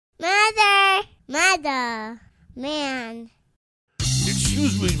Mother, man.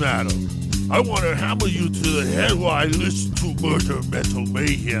 Excuse me, madam. I want to hammer you to the head while I listen to Murder Metal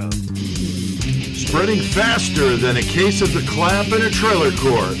Mayhem. Spreading faster than a case of the clap in a trailer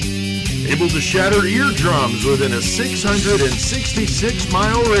court. Able to shatter eardrums within a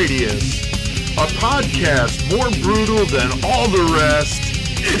 666-mile radius. A podcast more brutal than all the rest.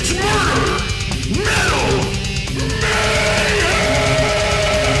 It's Murder Metal Mayhem!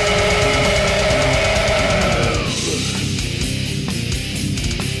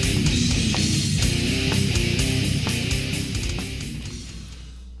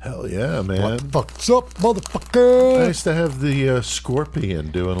 Hell yeah, man. What the fuck's up, motherfucker? Nice to have the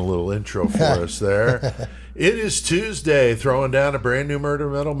Scorpion doing a little intro for us there. It is Tuesday, throwing down a brand new Murder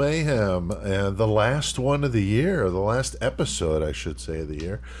Metal Mayhem, and the last one of the year, the last episode, I should say, of the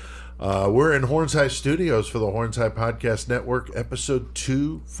year. We're in Horns High Studios for the Horns High Podcast Network, episode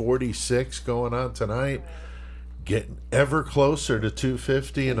 246 going on tonight. Getting ever closer to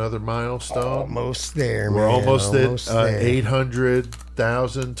 250, another milestone. Almost there, We're man. almost Almost at there.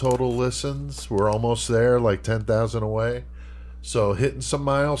 800,000 total listens. We're almost there, like 10,000 away. So hitting some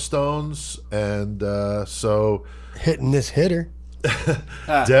milestones, and so Hitting this hitter.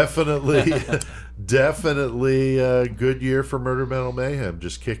 definitely a good year for Murder Metal Mayhem.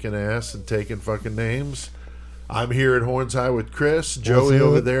 Just kicking ass and taking fucking names. I'm here at Horns High with Chris. Joey up?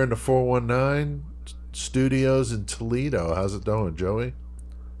 over there in the 419 studios in Toledo. How's it going, Joey?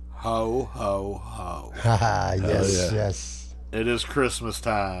 Ho, ho, ho. Haha, yes, yeah. yes. It is Christmas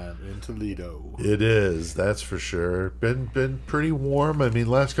time in Toledo. It is, that's for sure. Been pretty warm. I mean,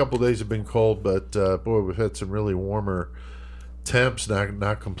 last couple of days have been cold, but boy, we've had some really warmer temps.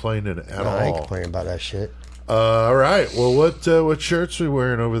 Not complaining at all. I ain't complaining about that shit. All right. Well, what shirts we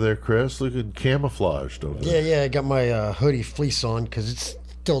wearing over there, Chris? Looking camouflaged over there. Yeah, I got my hoodie fleece on because it's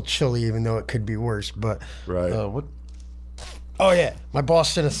still chilly, even though it could be worse. But Right. what? Oh yeah, my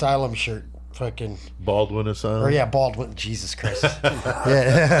Boston Asylum shirt. Fucking. Baldwin Asylum. Or yeah, Baldwin. Jesus Christ.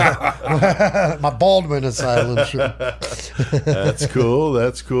 Yeah, my Baldwin Asylum shirt. That's cool.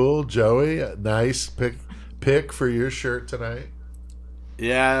 That's cool, Joey. Nice pick for your shirt tonight.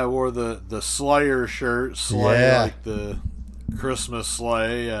 Yeah, I wore the Slayer shirt. Slay, Yeah. like the Christmas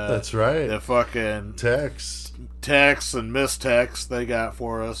sleigh. That's right. The fucking Tex. and Mistex they got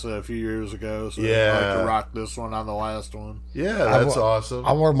for us a few years ago. So Yeah. I like to rock this one on the last one. Yeah, that's awesome.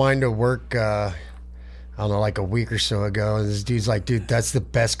 I wore mine to work. I don't know, like a week or so ago, and this dude's like, "Dude, that's the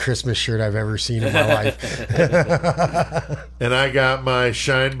best Christmas shirt I've ever seen in my life." And I got my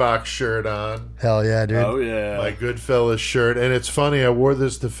Shinebox shirt on. Hell yeah, dude! Oh yeah, My Goodfellas shirt. And it's funny, I wore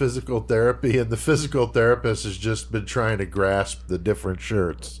this to physical therapy, and the physical therapist has just been trying to grasp the different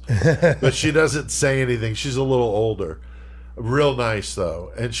shirts. But she doesn't say anything. She's a little older. Real nice,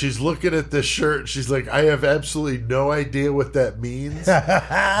 though. And she's looking at this shirt, and she's like, I have absolutely no idea what that means,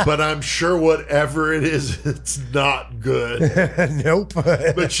 but I'm sure whatever it is, it's not good. Nope.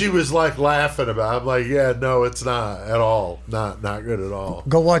 But she was like laughing about it. I'm like, yeah, no, it's not at all. Not good at all.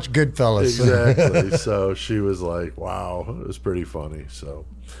 Go watch Goodfellas. Exactly. So she was like, wow, it was pretty funny. So,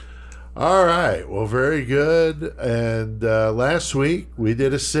 all right. Well, very good. And last week we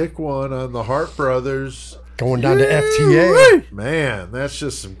did a sick one on the Hart Brothers. Going down to FTA. Man, that's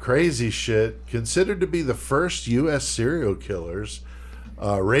just some crazy shit. Considered to be the first U.S. serial killers.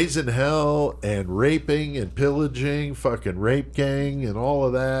 Raising hell and raping and pillaging, fucking rape gang and all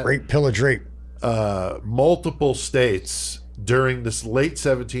of that. Rape, pillage, rape. Multiple states during this late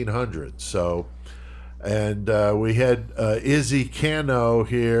 1700s. So, and we had Izzy Cano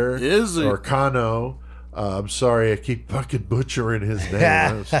here. Izzy. Or Cano. I'm sorry, I keep fucking butchering his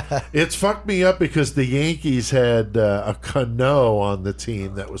name. It's fucked me up because the Yankees had a Cano on the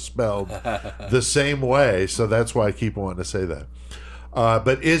team that was spelled the same way, so that's why I keep wanting to say that.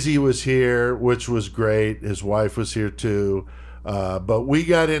 But Izzy was here, which was great. His wife was here too. But we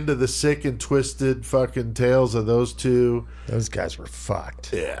got into the sick and twisted fucking tales of those two. Those guys were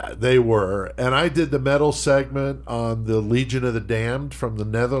fucked. Yeah, they were. And I did the metal segment on the Legion of the Damned from the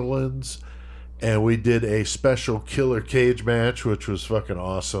Netherlands. And we did a special killer cage match, which was fucking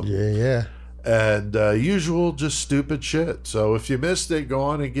awesome. Yeah. And usual, just stupid shit. So if you missed it, go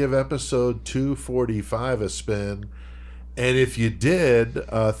on and give episode 245 a spin. And if you did,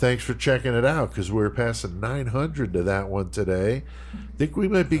 thanks for checking it out, because we're passing 900 to that one today. I think we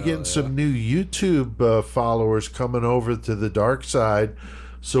might be getting some new YouTube followers coming over to the dark side.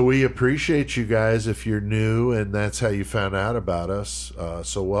 So we appreciate you guys if you're new and that's how you found out about us.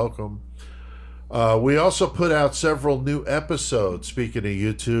 So welcome. We also put out several new episodes, speaking of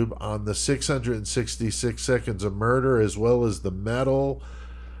YouTube, on the 666 Seconds of Murder, as well as the metal.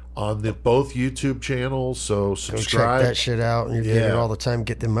 on the both YouTube channels. So Go subscribe. check that shit out. And you're getting it all the time.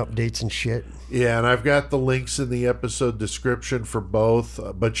 Get them updates and shit. Yeah, and I've got the links in the episode description for both.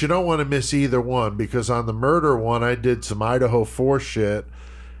 But you don't want to miss either one, because on the murder one, I did some Idaho 4 shit.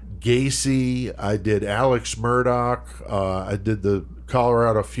 Gacy, I did Alex Murdoch, I did the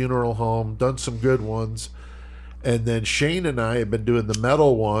Colorado Funeral Home, done some good ones. And then Shane and I have been doing the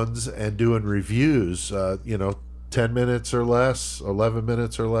metal ones and doing reviews, 10 minutes or less, 11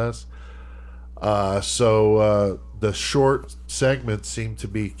 minutes or less. So the short segments seem to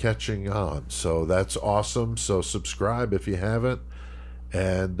be catching on. So that's awesome. So subscribe if you haven't.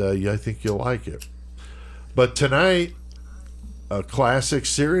 And I think you'll like it. But tonight, a classic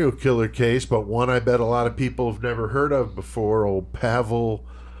serial killer case, but one I bet a lot of people have never heard of before, old Pawel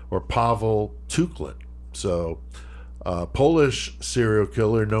Tuchlin. So, Polish serial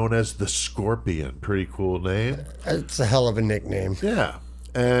killer known as the Scorpion. Pretty cool name. It's a hell of a nickname. Yeah.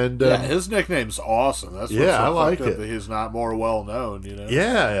 And his nickname's awesome. That's what's I like fucked up it. That he's not more well known,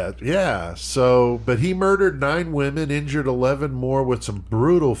 Yeah. So, but he murdered 9 women, injured 11 more with some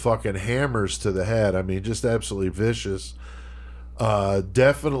brutal fucking hammers to the head. I mean, just absolutely vicious.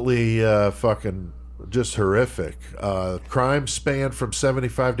 Definitely fucking just horrific. Crime spanned from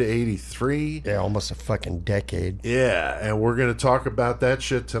 75 to 83. Yeah, almost a fucking decade. Yeah, and we're going to talk about that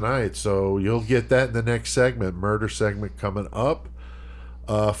shit tonight. So you'll get that in the next segment, murder segment coming up.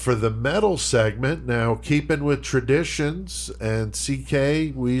 For the metal segment, now keeping with traditions and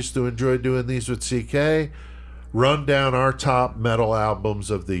CK, we used to enjoy doing these with CK, run down our top metal albums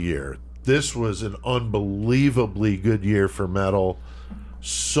of the year. This was an unbelievably good year for metal.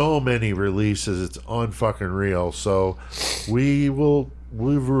 So many releases, it's unfucking real. So we'll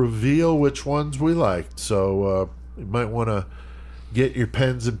reveal which ones we liked. So you might want to get your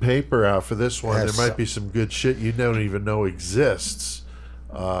pens and paper out for this one. There might be some good shit you don't even know exists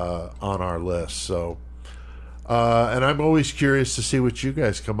on our list. So and I'm always curious to see what you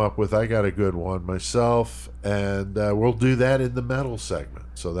guys come up with. I got a good one myself, and we'll do that in the metal segment.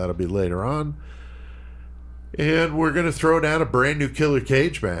 So that'll be later on. And we're going to throw down a brand new killer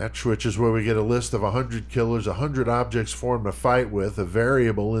cage match, which is where we get a list of 100 killers, 100 objects for them to fight with, a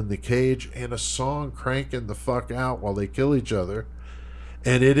variable in the cage, and a song cranking the fuck out while they kill each other.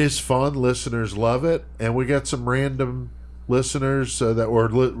 And it is fun. Listeners love it. And we got some random listeners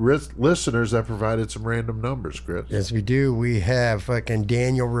listeners that provided some random numbers, Chris. Yes, we do. We have fucking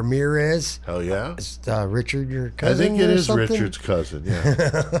Daniel Ramirez. Hell yeah. It's, Richard, your cousin? I think it is something? Richard's cousin,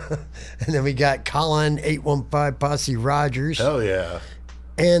 yeah. And then we got Colin 815 Posse Rogers. Hell yeah.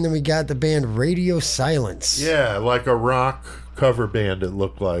 And then we got the band Radio Silence. Yeah, like a rock cover band it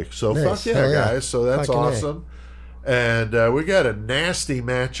looked like. So Nice. fuck yeah, Hell yeah. guys. So that's Fucking A. awesome. And we got a nasty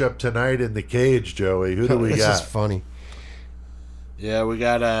matchup tonight in the cage, Joey. Who do we This got? is funny. Yeah, we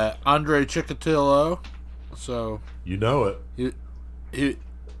got Andre Chikatilo. So You know it. he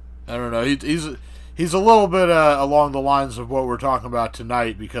I don't know. He's a little bit along the lines of what we're talking about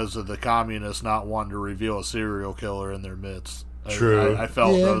tonight because of the communists not wanting to reveal a serial killer in their midst. True. I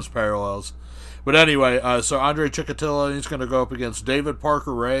felt those parallels. But anyway, so Andre Chikatilo, he's going to go up against David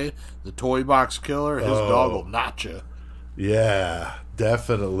Parker Ray, the toy box killer. His dog will notch you. Yeah,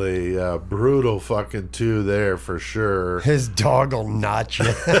 definitely. Brutal fucking 2 there for sure. His dog will notch you.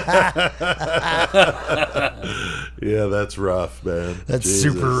 Yeah, that's rough, man. That's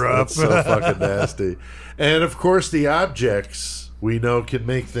super rough. That's so fucking nasty. And of course, the objects we know can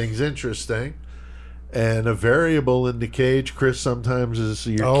make things interesting. And a variable in the cage, Chris, sometimes is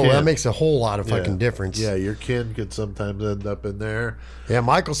your kin. That makes a whole lot of fucking difference. Yeah, your kin could sometimes end up in there. Yeah,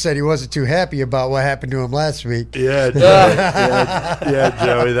 Michael said he wasn't too happy about what happened to him last week. Yeah, Joey,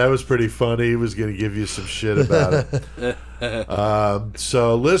 Joey, that was pretty funny. He was going to give you some shit about it.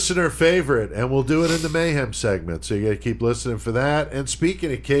 So, listener favorite, and we'll do it in the Mayhem segment. So, you got to keep listening for that. And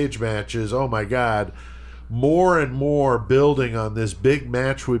speaking of cage matches, oh my God, more and more building on this big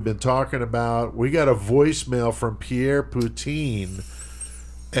match we've been talking about. We got a voicemail from Pierre Poutine.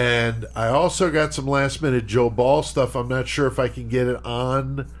 And I also got some last minute Joe Ball stuff. I'm not sure if I can get it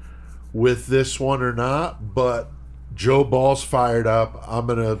on with this one or not, but Joe Ball's fired up. I'm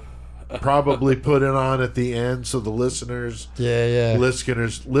going to probably put it on at the end so the listeners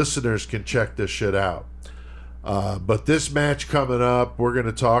can check this shit out. But this match coming up, we're going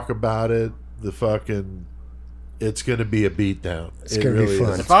to talk about it. It's going to be a beatdown. It's going to be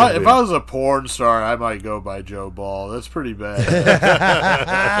fun. If I was a porn star, I might go by Joe Ball. That's pretty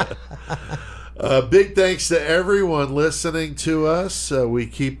bad. Big thanks to everyone listening to us. We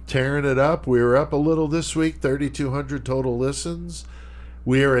keep tearing it up. We were up a little this week, 3,200 total listens.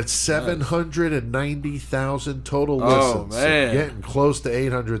 We are at 790,000 total Oh, listens. man. So getting close to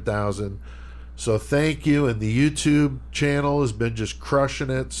 800,000. So thank you. And the YouTube channel has been just crushing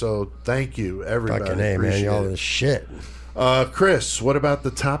it. So thank you, everybody. Fucking A, man. Appreciate Y'all it. this shit. Chris, what about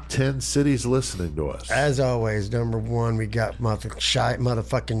the top 10 cities listening to us? As always, number one, we got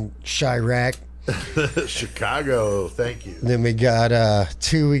motherfucking Chirac. Chicago, thank you. Then we got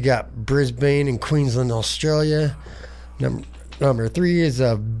two, we got Brisbane and Queensland, Australia. Number three is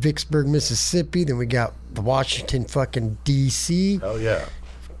Vicksburg, Mississippi. Then we got Washington fucking D.C. Hell yeah.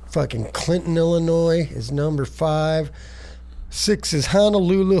 Fucking Clinton, Illinois is number 5. 6 is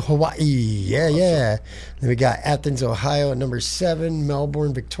Honolulu, Hawaii. Yeah, Awesome. yeah. Then we got Athens, Ohio at number 7.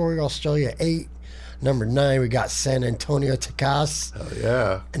 Melbourne, Victoria, Australia 8. Number 9, we got San Antonio, Texas. Hell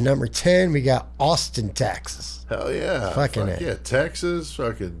yeah. And number 10, we got Austin, Texas. Hell yeah. Fucking Fuck A. yeah. Texas,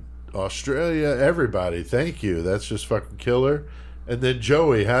 fucking Australia, everybody. Thank you. That's just fucking killer. And then,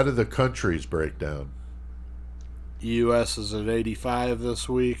 Joey, how did the countries break down? U.S. is at 85 this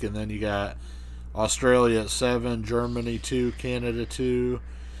week, and then you got Australia at 7, Germany 2, Canada 2.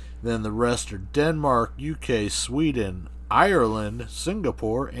 Then the rest are Denmark, UK, Sweden, Ireland,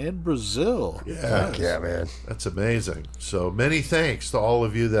 Singapore, and Brazil. Yeah. Fuck yeah, man. That's amazing. So many thanks to all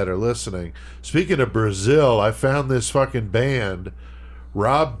of you that are listening. Speaking of Brazil, I found this fucking band.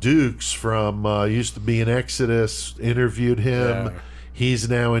 Rob Dukes from used to be in Exodus, interviewed him. Yeah. He's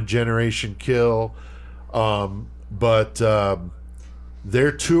now in Generation Kill. But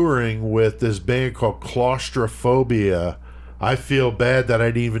they're touring with this band called Claustrophobia. I feel bad that I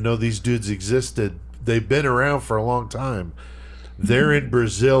didn't even know these dudes existed. They've been around for a long time. They're in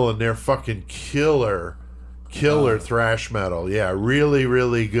Brazil and they're fucking killer thrash metal. Yeah, really,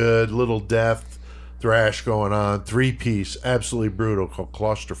 really good. Little death thrash going on. 3-piece, absolutely brutal, called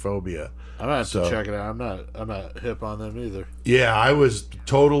Claustrophobia. I'm gonna have to check it out. I'm not hip on them either. Yeah, I was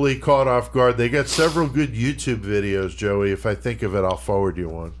totally caught off guard. They got several good YouTube videos, Joey. If I think of it, I'll forward you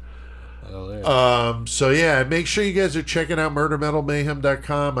one. Oh, yeah. So yeah, make sure you guys are checking out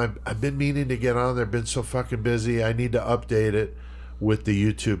murdermetalmayhem.com. I've been meaning to get on there, been so fucking busy. I need to update it with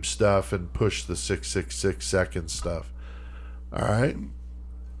the YouTube stuff and push the 666 second stuff. All right,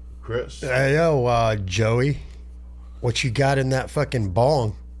 Chris. Hey, yo, Joey, what you got in that fucking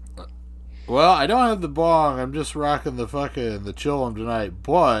bong? Well, I don't have the bong. I'm just rocking the chillum tonight.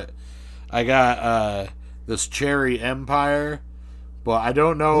 But I got this Cherry Empire. But I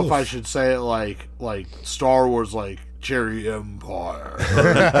don't know if I should say it like Star Wars, like Cherry Empire,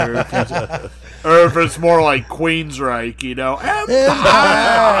 or if it's more like Queensryche, you know, Empire.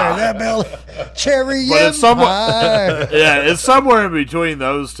 That bell, Cherry But it's Empire. it's somewhere in between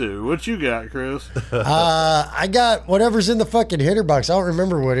those two. What you got, Chris? I got whatever's in the fucking hitter box. I don't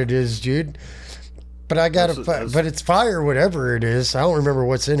remember what it is, dude. But I got but it's fire, whatever it is. I don't remember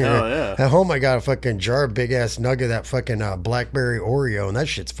what's in here. Oh, yeah. At home, I got a fucking jar of big ass nug of that fucking blackberry Oreo, and that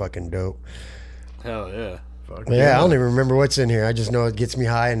shit's fucking dope. Hell yeah. Fuck Yeah, I don't even remember what's in here. I just know it gets me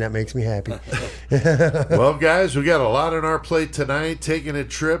high, and that makes me happy. Well, guys, we got a lot on our plate tonight. Taking a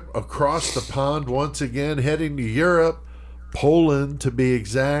trip across the pond once again, heading to Europe, Poland to be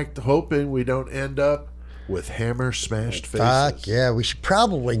exact, hoping we don't end up with hammer smashed faces. Fuck yeah, we should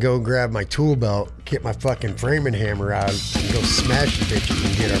probably go grab my tool belt, get my fucking framing hammer out, and go smash the bitches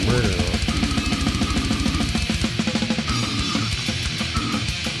and get our murder on.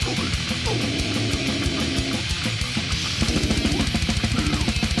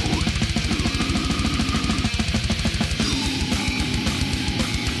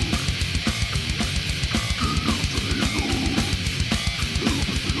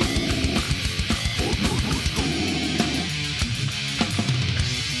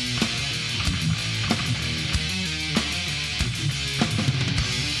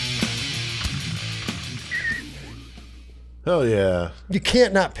 Hell yeah. You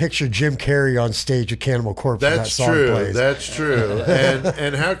can't not picture Jim Carrey on stage with Cannibal Corpse when that That's song true. plays. That's true.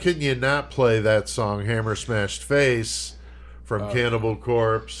 And how can you not play that song, Hammer Smashed Face, from Cannibal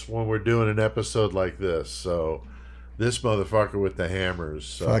Corpse when we're doing an episode like this? So this motherfucker with the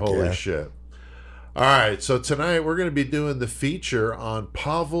hammers. Fuck Holy yeah. shit. All right, so tonight we're going to be doing the feature on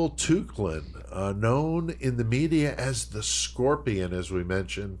Pawel Tuchlin, known in the media as the Scorpion, as we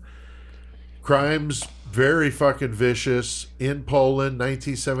mentioned. Crimes very fucking vicious. In Poland,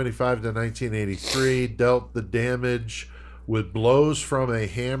 1975 to 1983, dealt the damage with blows from a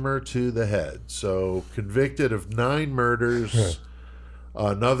hammer to the head. So convicted of 9 murders,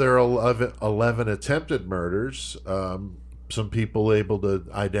 another 11 attempted murders. Some people able to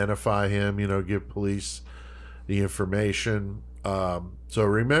identify him, give police the information. So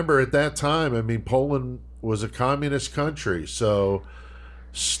remember, at that time, I mean, Poland was a communist country, so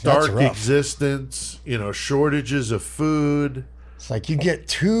stark rough. existence, shortages of food. It's like you get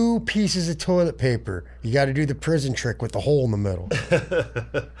 2 pieces of toilet paper. You got to do the prison trick with the hole in the middle.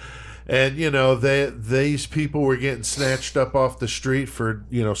 And, these people were getting snatched up off the street for,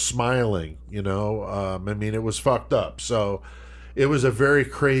 smiling, I mean, it was fucked up. So it was a very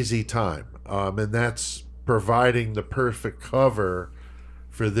crazy time. And that's providing the perfect cover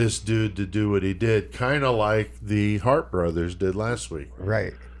for this dude to do what he did, kind of like the Hart brothers did last week.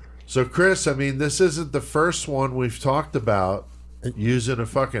 Right. So, Chris, I mean, this isn't the first one we've talked about using a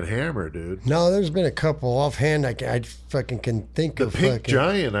fucking hammer, dude. No, there's been a couple offhand I fucking can think The of. Pink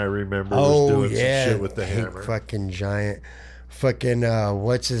Giant, I remember, was doing some shit with the Pink hammer. fucking Giant. Fucking,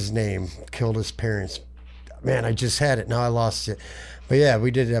 what's his name? Killed his parents. Man, I just had it. Now I lost it. But yeah,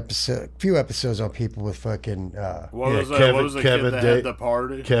 we did a few episodes on people with fucking. What was the kid that had the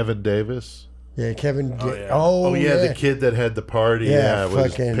party? Kevin Davis. Yeah, Kevin. Oh, yeah, the kid that had the party. Yeah,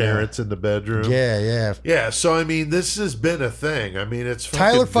 with fucking, his parents in the bedroom. Yeah. Yeah, so I mean, this has been a thing. I mean, it's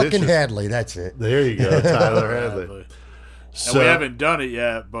Tyler fucking vicious. Hadley. That's it. There you go, Tyler Hadley. And we haven't done it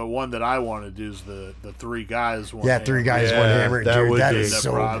yet, but one that I want to do is the 3 guys one. Yeah, 3 guys, one hammer. that Dude, would that be is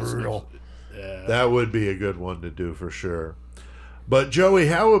so brutal. Yeah. That would be a good one to do for sure. But Joey,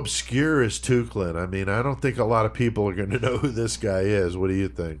 how obscure is Tuchlin? I mean, I don't think a lot of people are going to know who this guy is. What do you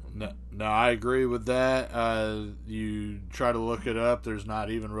think? No, I agree with that. You try to look it up. There's not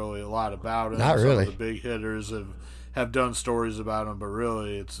even really a lot about him. Not really. Some of the big hitters have done stories about him, but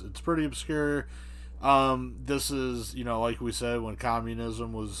really, it's pretty obscure. This is, like we said, when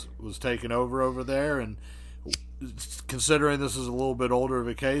communism was taken over there, and considering this is a little bit older of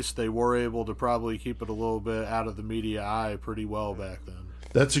a case, they were able to probably keep it a little bit out of the media eye pretty well back then.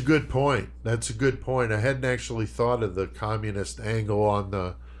 That's a good point. I hadn't actually thought of the communist angle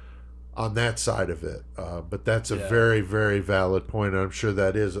on that side of it, but that's a very, very valid point. I'm sure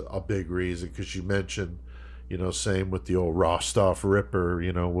that is a big reason, because you mentioned, same with the old Rostov Ripper,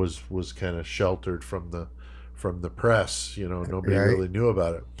 was kind of sheltered from the press. Nobody really knew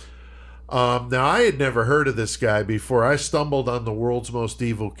about it. Now, I had never heard of this guy before. I stumbled on the World's Most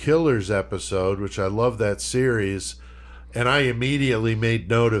Evil Killers episode, which I love that series, and I immediately made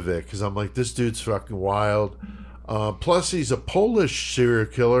note of it, because I'm like, this dude's fucking wild. Plus, he's a Polish serial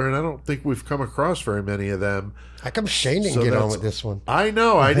killer, and I don't think we've come across very many of them. How come Shane didn't get on with this one? I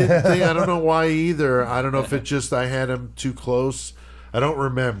know. I didn't think. I don't know why either. I don't know if it's just I had him too close. I don't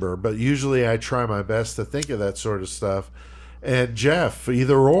remember, but usually I try my best to think of that sort of stuff. And Jeff,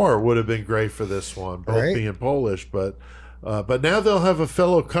 either or, would have been great for this one, both being Polish. But now they'll have a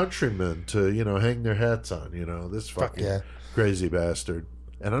fellow countryman to hang their hats on. This fucking crazy bastard.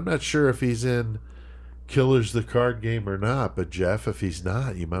 And I'm not sure if he's in Killers the card game or not. But Jeff, if he's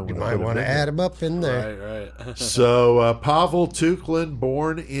not, you might want to add him up in there. Right. So Pawel Tuchlin,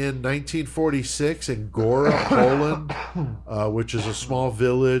 born in 1946 in Gora, Poland, which is a small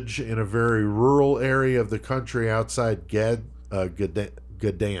village in a very rural area of the country outside Gdansk.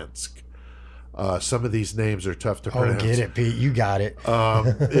 Some of these names are tough to pronounce. Oh, get it, Pete. You got it.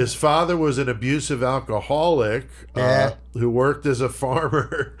 His father was an abusive alcoholic who worked as a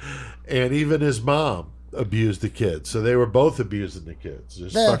farmer, and even his mom abused the kids. So they were both abusing the kids.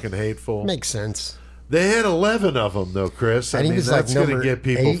 Just fucking hateful. Makes sense. They had 11 of them, though, Chris. I mean, that's going to get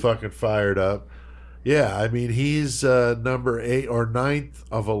people fucking fired up. Yeah, I mean, he's number 8 or 9th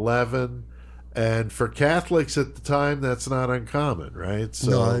of 11. And for Catholics at the time, that's not uncommon, right?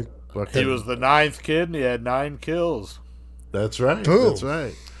 So he was the 9th kid, and he had 9 kills. That's right. Boom. That's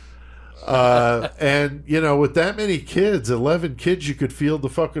right. And, with that many kids, 11 kids, you could field the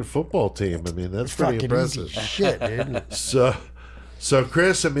fucking football team. I mean, that's pretty impressive. Easy shit, dude. So,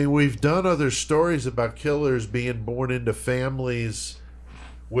 Chris, I mean, we've done other stories about killers being born into families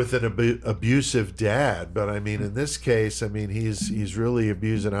with an abusive dad. But, I mean, in this case, I mean, he's really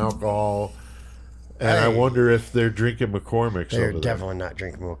abusing alcohol. And I wonder if they're drinking McCormick's They're over there. definitely not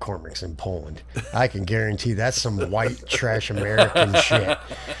drinking McCormick's in Poland. I can guarantee that's some white trash American shit.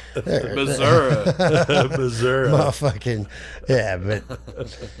 Missouri. Missouri. Motherfucking, yeah, but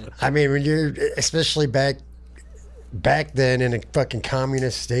I mean, when you're, especially back then in a fucking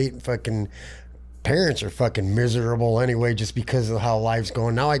communist state, fucking parents are fucking miserable anyway just because of how life's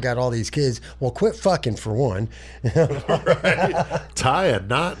going. Now I got all these kids. Well, quit fucking for one. Right. Tie a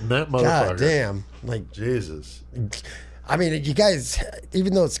knot in that motherfucker. God damn. Like, Jesus. I mean, you guys,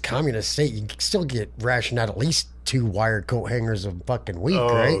 even though it's a communist state, you still get rationed out at least 2 wire coat hangers a fucking week,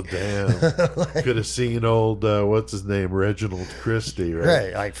 right? Oh, damn. Could have seen old, what's his name, Reginald Christie, right?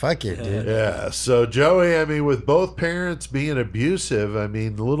 Right, like, fuck it, dude. Yeah, so Joey, I mean, with both parents being abusive, I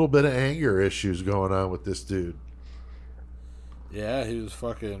mean, a little bit of anger issues going on with this dude. Yeah, he was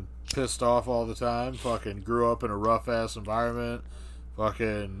fucking pissed off all the time. Fucking grew up in a rough ass environment.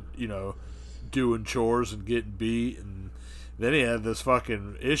 Fucking, doing chores and getting beat. And then he had this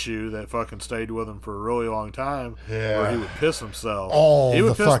fucking issue that fucking stayed with him for a really long time. Yeah. Where he would piss himself. All he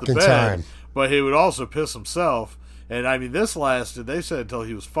would the piss fucking time. But he would also piss himself. And I mean, this lasted, they said, until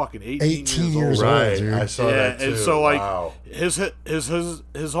he was fucking 18 years old. Right, dude. I saw that too. And so, like, wow.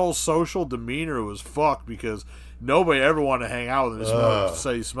 his whole social demeanor was fucked because nobody ever wanted to hang out with him.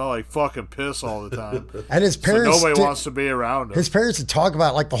 Say he smelled like fucking piss all the time. And his parents, so nobody wants to be around him. His parents would talk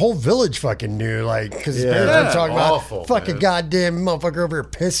about, like, the whole village fucking knew, like, because his parents would talk awful, about fucking man. goddamn motherfucker over here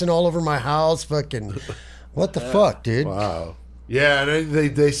pissing all over my house. Fucking, what the fuck, dude? Wow. Yeah, and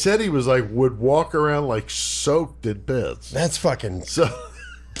they said he was like would walk around like soaked in piss. That's fucking So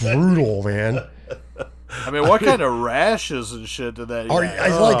brutal, man. I mean, what kind of rashes and shit did that?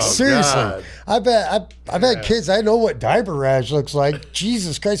 Like, seriously, God. I bet I've had kids. I know what diaper rash looks like.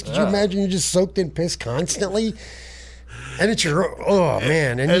 Jesus Christ, could you imagine you're just soaked in piss constantly? And it's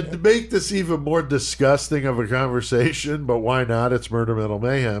man. And to make this even more disgusting of a conversation, but why not? It's Murder Metal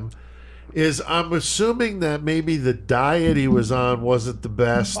Mayhem. Is I'm assuming that maybe the diet he was on wasn't the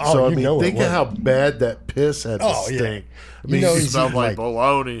best. Oh, so I you mean, know it think of how wasn't. bad that piss had to Oh, yeah. stink. I You mean, know He he's smelled eating, like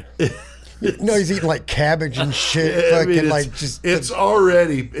bologna. he's eating like cabbage and shit. I Fucking mean, like just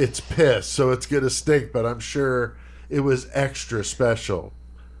it's piss, so it's gonna stink. But I'm sure it was extra special.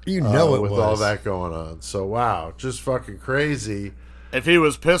 it was with all that going on. So wow, just fucking crazy. If he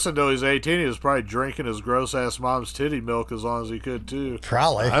was pissing till he's 18, he was probably drinking his gross ass mom's titty milk as long as he could too.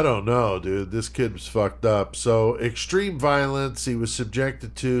 Probably. I don't know, dude. This kid was fucked up. So extreme violence he was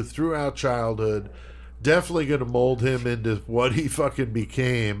subjected to throughout childhood. Definitely going to mold him into what he fucking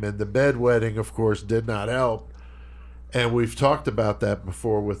became. And the bedwetting, of course, did not help. And we've talked about that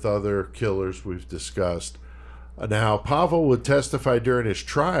before with other killers we've discussed. Now, Pawel would testify during his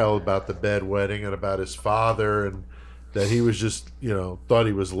trial about the bedwetting and about his father and that he was just, thought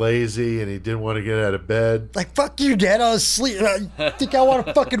he was lazy and he didn't want to get out of bed. Like, fuck you, Dad. I was asleep. I think I want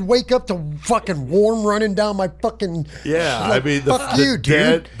to fucking wake up to fucking warm running down my fucking. Yeah, like, I mean, fuck you,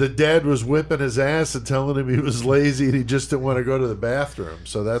 dude. The dad was whipping his ass and telling him he was lazy and he just didn't want to go to the bathroom.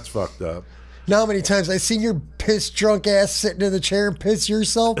 So that's fucked up. Now, how many times I seen your piss drunk ass sitting in the chair and piss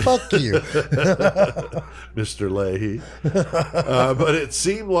yourself? Fuck you. Mr. Leahy. But it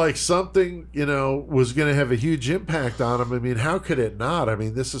seemed like something, was going to have a huge impact on him. I mean, how could it not? I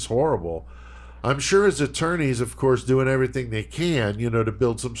mean, this is horrible. I'm sure his attorneys, of course, doing everything they can, to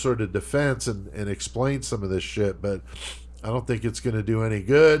build some sort of defense and explain some of this shit. But I don't think it's going to do any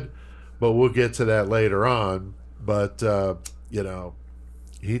good. But we'll get to that later on. But,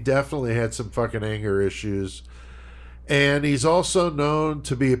 he definitely had some fucking anger issues. And he's also known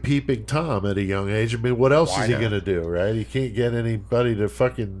to be a peeping Tom at a young age. I mean, what else is he going to do, right? He can't get anybody to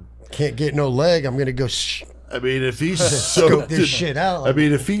fucking... Can't get no leg. I'm going to go I mean, if he's scope soaked this in, shit out. I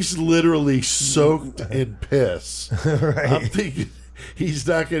mean, if he's literally soaked in piss, Right. I'm thinking he's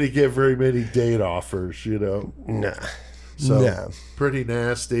not going to get very many date offers, Nah. So, Nah. pretty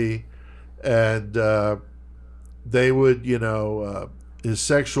nasty. And they would, his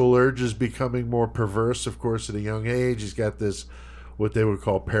sexual urges becoming more perverse, of course, at a young age. He's got this, what they would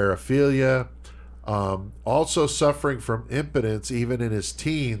call paraphilia. Also suffering from impotence even in his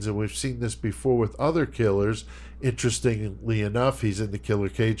teens, and we've seen this before with other killers. Interestingly enough, he's in the killer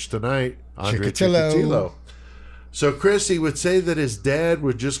cage tonight, Andre Chikatilo. So Chris, he would say that his dad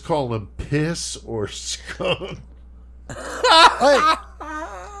would just call him piss or skunk.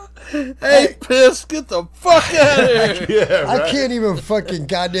 Hey, piss, get the fuck out of here. Yeah, right. I can't even fucking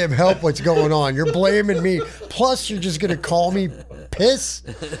goddamn help what's going on. You're blaming me. Plus, you're just going to call me piss?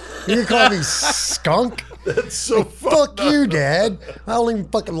 You're going to call me skunk? That's so Fuck you, Dad. I don't even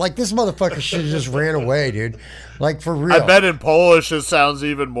fucking... Like, this motherfucker should have just ran away, dude. Like, for real. I bet in Polish it sounds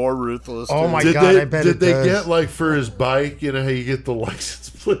even more ruthless. Oh, too. my Did God, they, I bet did it they does. get, like, for his bike, how you get the license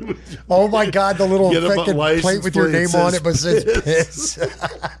plate with your Oh, my God, the little Get him a fucking license plate with your plate name that on says it, but says piss.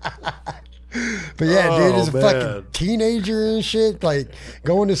 But yeah, dude, he's a Oh, fucking man. teenager and shit. Like,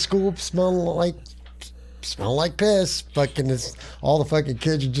 going to school smelling like piss. Fucking, all the fucking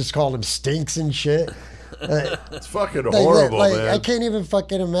kids just called him stinks and shit. It's fucking Like, horrible, man. I can't even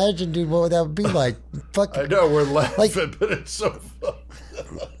fucking imagine, dude, what that would be like. Fucking, I know we're laughing, but it's so funny.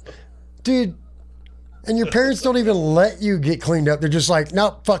 dude. And your parents don't even let you get cleaned up. They're just like,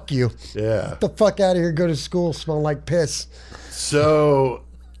 no, fuck you. Yeah. Get the fuck out of here. Go to school smelling like piss. So,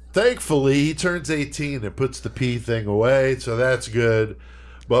 thankfully, he turns 18 and puts the pee thing away, so that's good.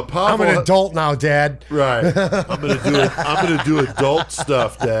 But Pawel, I'm an adult now, Dad. right? I'm gonna do adult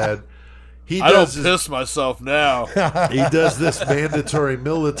stuff, Dad. I don't piss myself now. He does this mandatory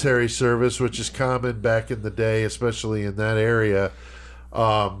military service, which is common back in the day, especially in that area.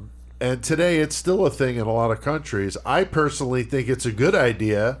 And today it's still a thing in a lot of countries. I personally think it's a good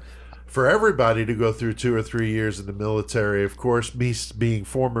idea for everybody to go through 2 or 3 years in the military. Of course, me being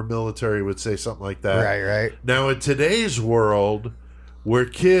former military would say something like that. Right. Now, in today's world, where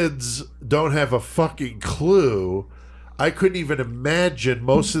kids don't have a fucking clue, I couldn't even imagine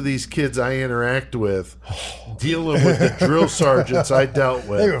most of these kids I interact with dealing with the drill sergeants I dealt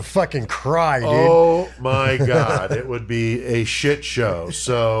with. They would fucking cry, dude. Oh my God. It would be a shit show.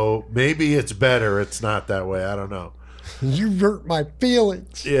 So maybe it's better it's not that way. I don't know. You hurt my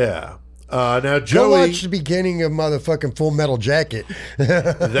feelings. Yeah. Now, Go Joey. watch the beginning of motherfucking Full Metal Jacket.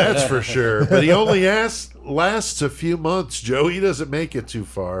 That's for sure. But he only lasts a few months, Joe. He doesn't make it too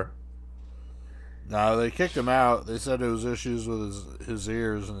far. No, they kicked him out. They said it was issues with his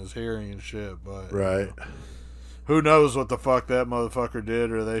ears and his hearing and shit. But Right. who knows what the fuck that motherfucker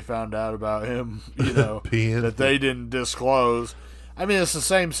did, or they found out about him, Peeing. that they didn't disclose. I mean, it's the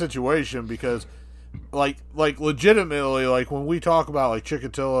same situation because, like legitimately, like when we talk about like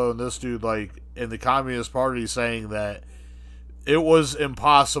Chikatilo and this dude, like in the Communist Party, saying that it was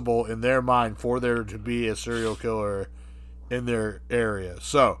impossible in their mind for there to be a serial killer in their area.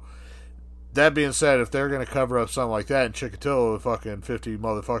 So, that being said, if they're going to cover up something like that and Chikatilo with fucking 50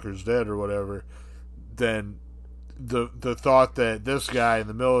 motherfuckers dead or whatever, then the thought that this guy in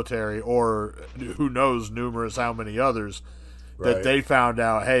the military, or who knows numerous how many others, that they found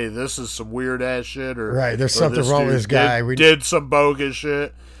out, hey, this is some weird ass shit, or There's or something wrong with this guy. We did some bogus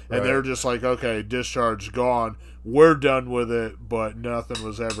shit, and they're just like, okay, discharge gone. We're done with it, but nothing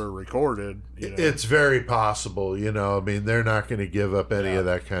was ever recorded. It's very possible, I mean, they're not going to give up any of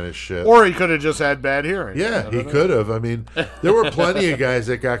that kind of shit. Or he could have just had bad hearing. Yeah, he could have. I mean, there were plenty of guys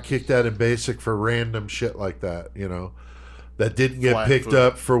that got kicked out in basic for random shit like that, that didn't get picked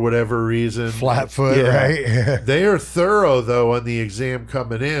up for whatever reason. Flat foot, right? They are thorough, though, on the exam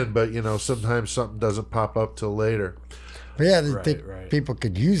coming in, but, sometimes something doesn't pop up till later. But yeah, they think people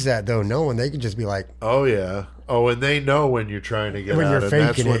could use that, though, knowing they could just be like... Oh, yeah. Oh, and they know when you're trying to get when out, you're and faking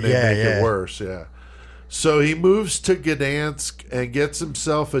that's when they make it worse, So he moves to Gdansk and gets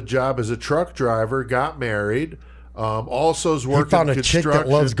himself a job as a truck driver, got married, also is working He found a chick that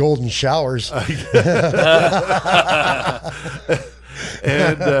loves golden showers.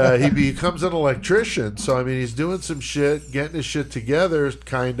 And he becomes an electrician. So, I mean, he's doing some shit, getting his shit together,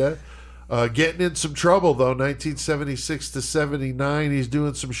 kind of. Getting in some trouble, though, 1976 to 79. He's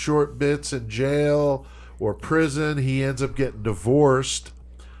doing some short bits in jail or prison. He ends up getting divorced,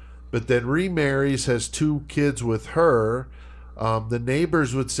 but then remarries, has 2 kids with her. The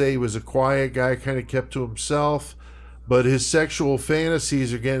neighbors would say he was a quiet guy, kind of kept to himself, but his sexual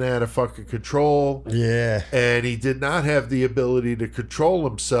fantasies are getting out of fucking control. Yeah. And he did not have the ability to control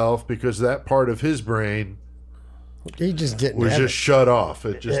himself because that part of his brain he just didn't was have just shut off.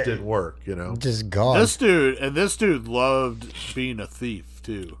 It just didn't work, Just gone. This dude loved being a thief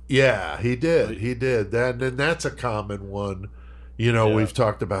too. Yeah, he did. He did. And that's a common one. We've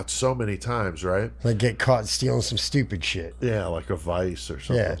talked about so many times, right? Like get caught stealing some stupid shit. Yeah, like a vice or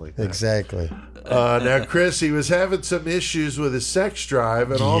something like that. Exactly. Now, Chris, he was having some issues with his sex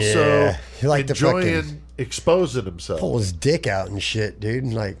drive and also he liked enjoying exposing himself. Pull his dick out and shit, dude.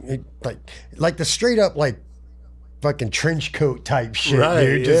 And like the straight up fucking trench coat type shit, right,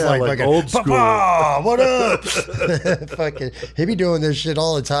 dude. Just like fucking old school. Papa, what up? Fucking, he be doing this shit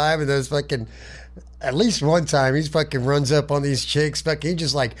all the time, and those fucking. At least one time, he's fucking runs up on these chicks. Fucking, he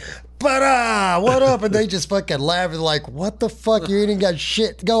just like, "Bada, what up?" And they just fucking laugh and like, "What the fuck? You ain't got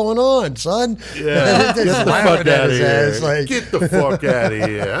shit going on, son." Yeah, get the fuck out of here. Like, get the fuck out of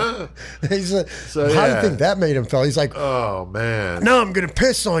here. Huh? He's like, how do you think that made him feel? He's like, "Oh man, no, I'm gonna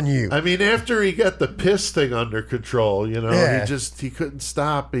piss on you." I mean, after he got the piss thing under control, he couldn't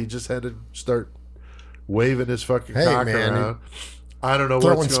stop. He just had to start waving his fucking cock around. I don't know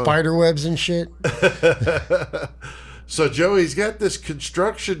throwing spider webs and shit. So Joey's got this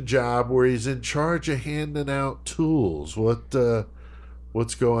construction job where he's in charge of handing out tools. What's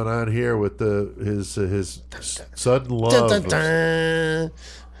going on here with his sudden love? Dun, dun,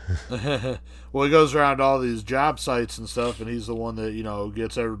 dun. Well, he goes around all these job sites and stuff, and he's the one that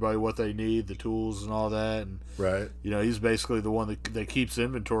gets everybody what they need, the tools and all that. And right, he's basically the one that keeps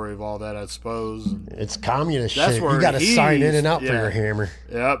inventory of all that, I suppose. And it's communist that's shit. Where you got to sign in and out for your hammer.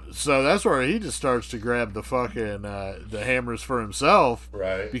 Yep. So that's where he just starts to grab the fucking the hammers for himself,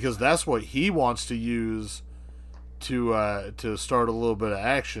 right? Because that's what he wants to use to start a little bit of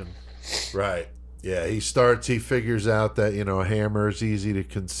action, right? Yeah, he figures out that a hammer is easy to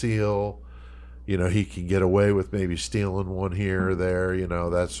conceal. he can get away with maybe stealing one here or there,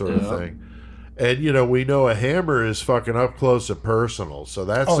 that sort of thing. And, we know a hammer is fucking up close and personal, so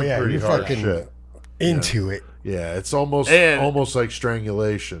that's some pretty you're hard fucking shit. into it. Yeah, it's almost like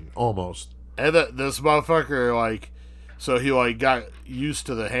strangulation, almost. And this motherfucker, like, so he, like, got used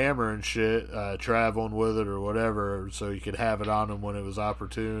to the hammer and shit, traveling with it or whatever, so he could have it on him when it was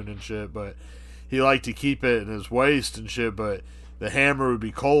opportune and shit, but he liked to keep it in his waist and shit, but the hammer would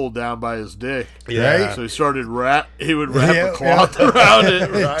be cold down by his dick. Yeah. Right? So he would wrap a cloth around it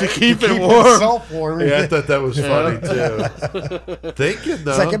to keep it warm. Himself warm. Yeah, I thought that was funny too. Thinking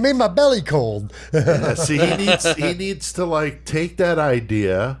though, It's like it made my belly cold. yeah, see, he needs to like take that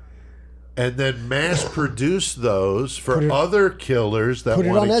idea and then mass produce those for other killers that put it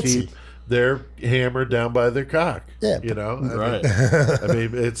want on to Etsy. keep their hammer down by their cock. Yeah, Right. I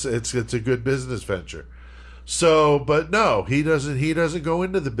mean, it's a good business venture. So, but no, he doesn't go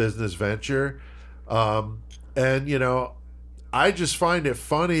into the business venture. And I just find it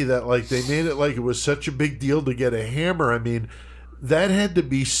funny that like they made it like it was such a big deal to get a hammer. I mean, that had to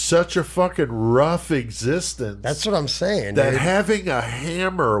be such a fucking rough existence. That's what I'm saying. That dude. having a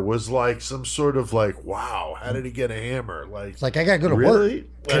hammer was like some sort of like, wow, how did he get a hammer? Like, It's like I gotta go to really? work.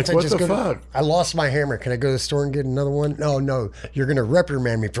 Like, Can't I what just the go fuck? I lost my hammer. Can I go to the store and get another one? No. You're gonna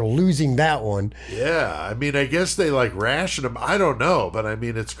reprimand me for losing that one. Yeah, I mean, I guess they like ration them. I don't know, but I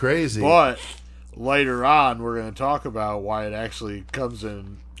mean, it's crazy. But later on, we're going to talk about why it actually comes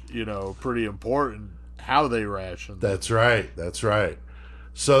in, pretty important how they ration. That's right.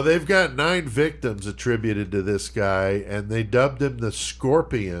 So they've got 9 victims attributed to this guy, and they dubbed him the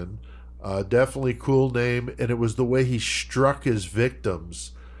Scorpion. Definitely cool name, and it was the way he struck his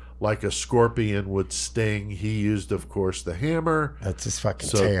victims like a scorpion would sting. He used, of course, the hammer. That's his fucking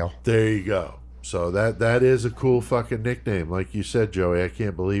So tail. there you go. So that is a cool fucking nickname. Like you said, Joey, I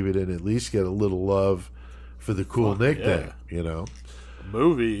can't believe it didn't at least get a little love for the cool nickname,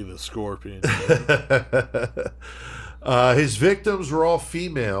 Movie, The Scorpion. His victims were all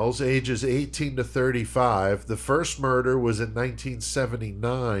females, ages 18 to 35. The first murder was in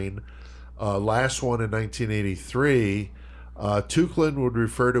 1979, last one in 1983. Tuchlin would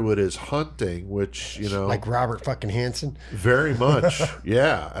refer to it as hunting, which, Like Robert fucking Hansen. very much.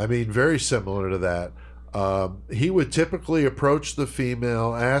 Yeah, I mean, very similar to that. He would typically approach the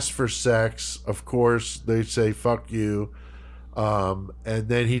female, ask for sex. Of course, they'd say, fuck you. And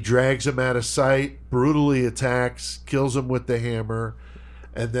then he drags him out of sight, brutally attacks, kills him with the hammer.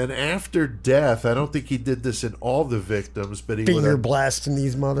 And then after death, I don't think he did this in all the victims, but he Finger would... blasting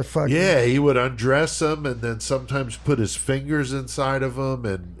these motherfuckers. Yeah, he would undress them and then sometimes put his fingers inside of them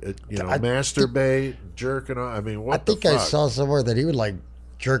and, masturbate, jerking off. I mean, what the fuck? I saw somewhere that he would like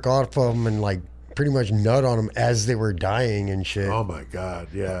jerk off of them and like pretty much nut on them as they were dying and shit. Oh my God,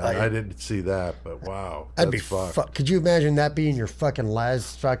 yeah. I didn't see that, but wow. That'd be fucked. Could you imagine that being your fucking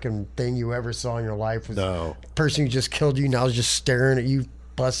last fucking thing you ever saw in your life? Was No. the person who just killed you now is just staring at you,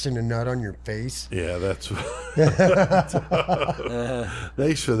 busting a nut on your face. Yeah, that's...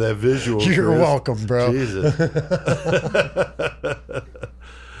 Thanks for that visual, You're Chris. welcome, bro. Jesus.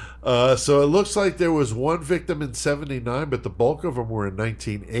 So it looks like there was one victim in 79, but the bulk of them were in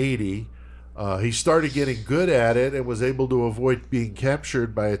 1980. He started getting good at it and was able to avoid being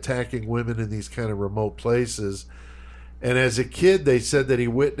captured by attacking women in these kind of remote places. And as a kid, they said that he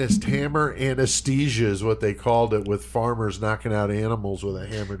witnessed hammer anesthesia, is what they called it, with farmers knocking out animals with a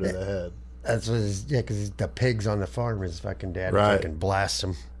hammer to the head. That's what because the pigs on the farm, his fucking dad Right. fucking blast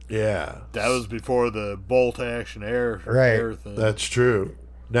them. Yeah. That was before the bolt action air thing. That's true.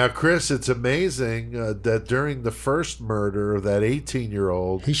 Now, Chris, it's amazing that during the first murder of that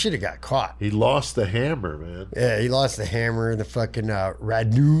 18-year-old, He should have got caught. he lost the hammer, man. Yeah, he lost the hammer in the fucking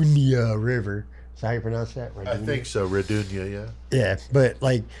Radunia River. Is that how you pronounce that? I think so, Radunia, yeah. Yeah, but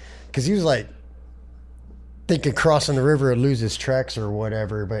like, because he was like thinking crossing the river would lose his tracks or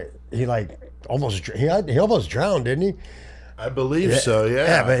whatever, but he like almost drowned, didn't he? I believe so, yeah.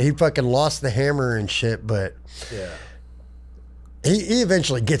 Yeah, but he fucking lost the hammer and shit. But Yeah. he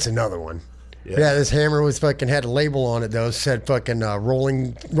eventually gets another one. Yeah, this hammer was fucking had a label on it though, said fucking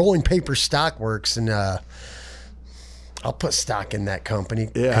rolling paper stockworks, and I'll put stock in that company.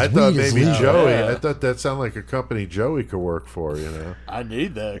 Yeah, I 'cause thought weed is maybe legal. Joey. Yeah. I thought that sounded like a company Joey could work for, I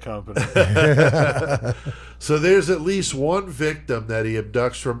need that company. So there's at least one victim that he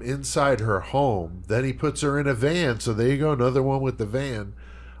abducts from inside her home. Then he puts her in a van. So there you go, another one with the van.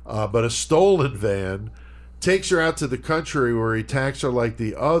 But a stolen van. Takes her out to the country where he attacks her like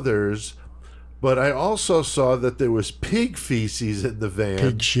the others. But I also saw that there was pig feces in the van.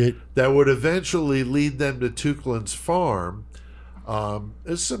 Pig shit. That would eventually lead them to Tuchlin's farm.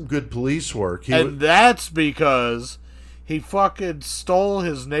 It's some good police work. That's because he fucking stole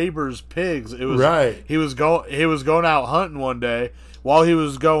his neighbor's pigs. It was right. He was going out hunting one day. While he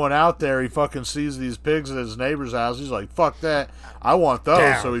was going out there, he fucking sees these pigs at his neighbor's house. He's like, "Fuck that! I want those."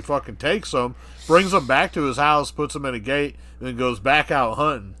 Damn. So he fucking takes them, brings them back to his house, puts them in a gate, and then goes back out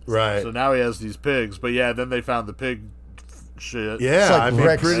hunting. Right. So now he has these pigs. But yeah, then they found the pig shit. Yeah,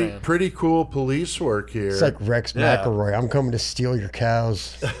 like pretty cool police work here. It's like Rex McElroy. I'm coming to steal your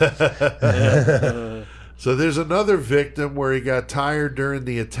cows. So there's another victim where he got tired during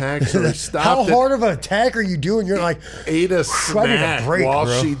the attack, so he stopped. How hard of an attack are you doing? You're like, ate a I need a snack break, while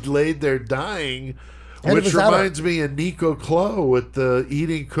bro. she laid there dying, And which it was out of- reminds me of Nico Clo with the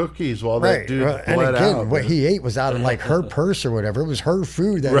eating cookies while that dude And bled again, out. what he ate was out of like her purse or whatever. It was her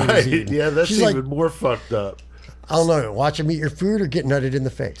food that he was Right? eating. Yeah, that's She's even like, more fucked up. I don't know. Watch him eat your food or get nutted in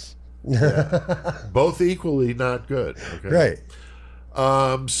the face. Both equally not good. Okay? Right.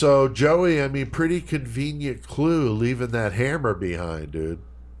 So Joey, I mean, pretty convenient clue leaving that hammer behind, dude.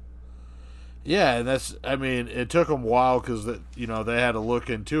 Yeah, and it took them a while because they had to look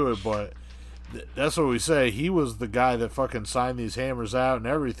into it, but that's what we say. He was the guy that fucking signed these hammers out and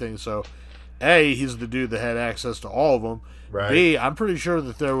everything. So, A, he's the dude that had access to all of them. Right. B, I'm pretty sure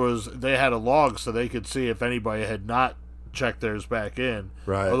that they had a log so they could see if anybody had not checked theirs back in.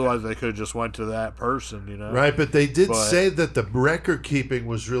 Right. Otherwise, they could have just went to that person, Right, but they did say that the record keeping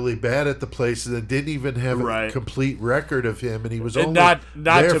was really bad at the place, and they didn't even have a complete record of him, and he was only not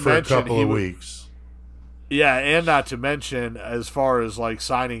there to for a mention, couple of weeks. Yeah, and not to mention, as far as like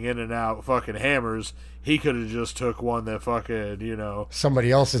signing in and out fucking hammers, he could have just took one that fucking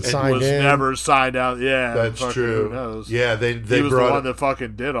somebody else had signed was in. never signed out. Yeah, that's true. Who knows? Yeah, they he was brought the one that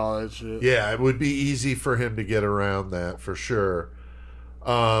fucking did all that shit. Yeah, it would be easy for him to get around that for sure.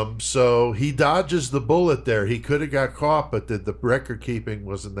 So he dodges the bullet there. He could have got caught, but the record keeping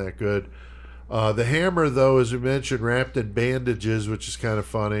wasn't that good. The hammer, though, as we mentioned, wrapped in bandages, which is kind of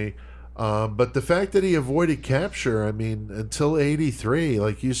funny. But the fact that he avoided capture, I mean, until 83,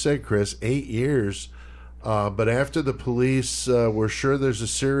 like you said, Chris, 8 years. But after the police were sure there's a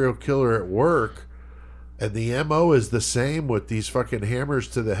serial killer at work, and the MO is the same with these fucking hammers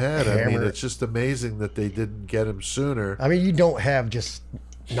to the head. I mean, it's just amazing that they didn't get him sooner. I mean, you don't have just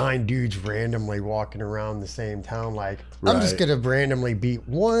 9 dudes randomly walking around the same town like, I'm just going to randomly beat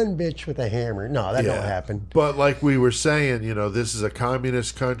one bitch with a hammer. No, that don't happen. But like we were saying, this is a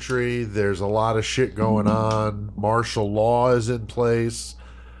communist country. There's a lot of shit going on. Martial law is in place.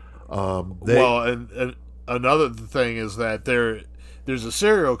 And another thing is that there's a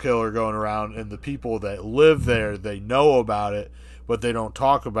serial killer going around, and the people that live there, they know about it, but they don't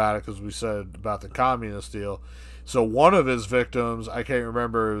talk about it because we said about the communist deal. So one of his victims, I can't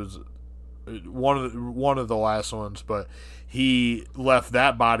remember, it was one of the last ones, but he left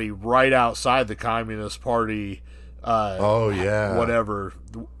that body right outside the Communist Party. Whatever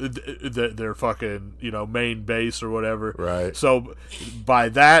their fucking main base or whatever. Right. So by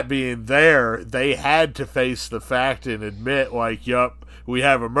that being there, they had to face the fact and admit, like, yup, we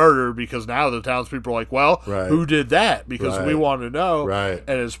have a murder, because now the townspeople are like, well, who did that? Because we want to know. Right.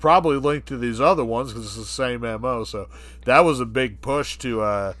 And it's probably linked to these other ones because it's the same MO. So that was a big push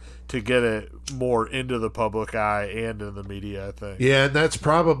to get it more into the public eye and in the media, I think. Yeah, and that's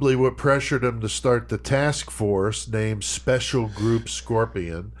probably what pressured him to start the task force named Special Group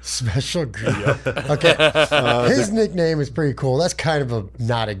Scorpion. Special Group. Okay. His nickname is pretty cool. That's kind of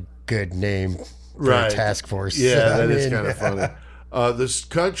not a good name for a task force. Yeah, that is kind of funny. This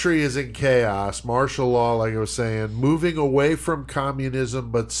country is in chaos. Martial law, like I was saying, moving away from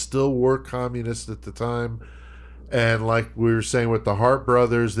communism, but still were communist at the time. And like we were saying with the Hart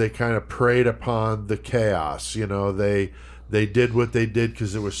brothers, they kind of preyed upon the chaos. They did what they did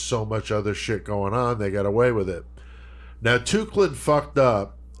because there was so much other shit going on. They got away with it. Now, Tuchlin fucked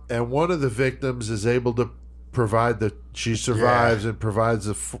up, and one of the victims is able to she survives and provides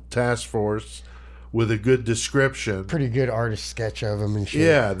the task force with a good description. Pretty good artist sketch of him and shit.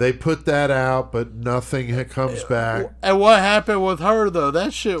 Yeah, they put that out, but nothing comes back. And what happened with her, though?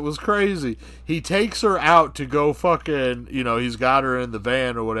 That shit was crazy. He takes her out to go fucking, he's got her in the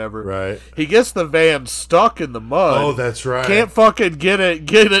van or whatever. Right. He gets the van stuck in the mud. Oh, that's right. Can't fucking get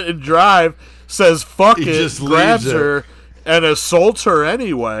it and drive. Says fuck He it, just grabs leaves her and assaults her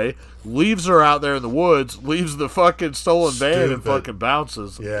anyway. Leaves her out there in the woods, leaves the fucking stolen van and fucking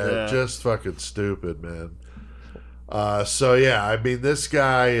bounces. Yeah, just fucking stupid, man. So yeah, I mean, this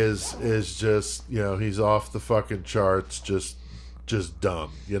guy is just, he's off the fucking charts, just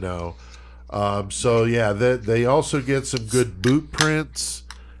dumb, So yeah, they also get some good boot prints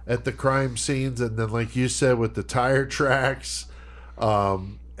at the crime scenes, and then like you said with the tire tracks,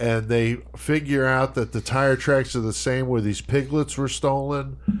 And they figure out that the tire tracks are the same where these piglets were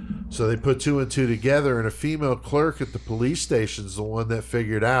stolen. So they put two and two together, and a female clerk at the police station is the one that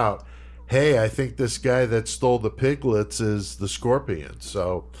figured out, hey, I think this guy that stole the piglets is the Scorpion.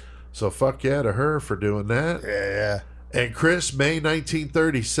 So fuck yeah to her for doing that. Yeah. And Chris, May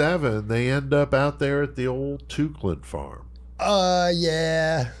 1937, they end up out there at the old Tuchlin farm.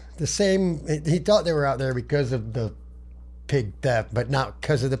 Yeah. The same. He thought they were out there because of the pig theft, but not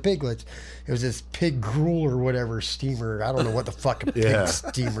because of the piglets. It was this pig gruel or whatever steamer. I don't know what the fuck a pig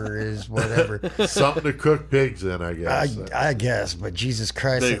steamer is, whatever. Something to cook pigs in, I guess. I guess, but Jesus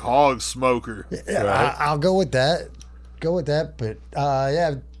Christ. Big hog smoker. Right. I'll go with that. But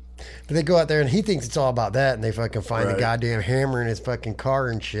yeah. But they go out there and he thinks it's all about that, and they fucking find the goddamn hammer in his fucking car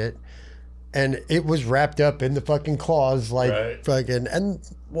and shit. And it was wrapped up in the fucking claws, like fucking. And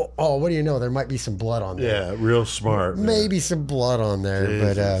well, what do you know? There might be some blood on there. Yeah, real smart. Maybe some blood on there,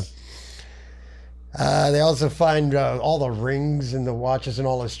 Jesus. But they also find all the rings and the watches and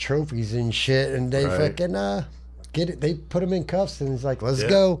all his trophies and shit, and they fucking get it. They put him in cuffs, and he's like, "Let's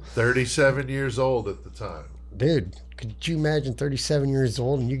go." 37 years old at the time, dude. Could you imagine 37 years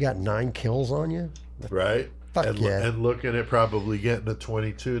old and you got 9 kills on you? Right. Fuck and looking at probably getting a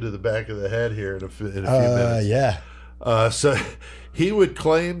 22 to the back of the head here in a few minutes. Yeah. So he would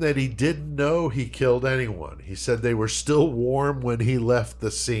claim that he didn't know he killed anyone. He said they were still warm when he left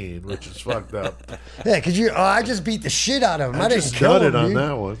the scene, which is fucked up. Yeah, because I just beat the shit out of him. I didn't just kill him, on dude.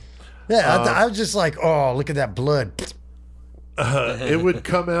 that one. Yeah, I was just like, oh, look at that blood. It would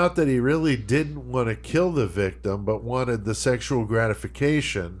come out that he really didn't want to kill the victim, but wanted the sexual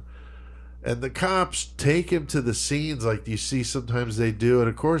gratification. And the cops take him to the scenes like you see sometimes they do. And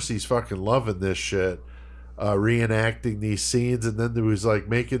of course, he's fucking loving this shit, reenacting these scenes. And then there was like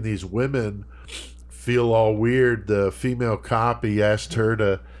making these women feel all weird. The female cop, he asked her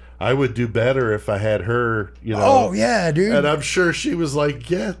to, I would do better if I had her, you know. Oh, yeah, dude. And I'm sure she was like,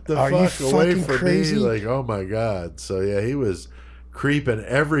 get the fuck away from crazy? me. Like, oh my God. So yeah, he was creeping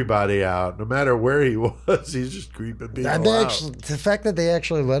everybody out. No matter where he was, he's just creeping people out. The fact that they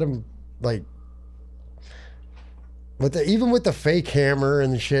actually let him, like, even with the fake hammer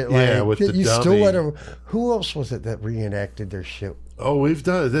and shit, like, with the you dummy. still let him. Who else was it that reenacted their shit? Oh, we've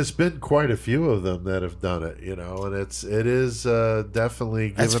done it. There's been quite a few of them that have done it, you know, and it is definitely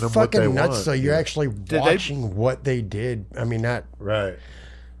giving That's them what they fucking nuts. want. So you're actually watching what they did. I mean, not right.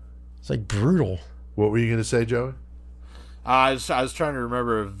 It's like brutal. What were you going to say, Joey? I was trying to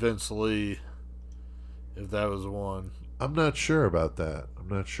remember if Vince Lee, if that was one. I'm not sure about that. I'm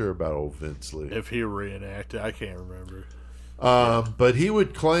not sure about old Vince Lee. If he reenacted, I can't remember. But he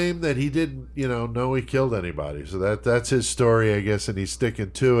would claim that he didn't, know he killed anybody. So that's his story, I guess, and he's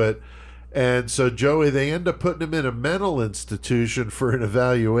sticking to it. And so, Joey, they end up putting him in a mental institution for an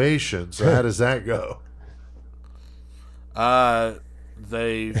evaluation. So how does that go?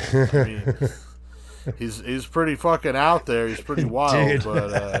 He's pretty fucking out there. He's pretty wild, Dude.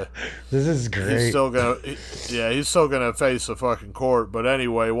 but this is great. He's still gonna face a fucking court. But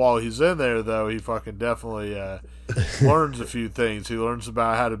anyway, while he's in there, though, he fucking definitely learns a few things. He learns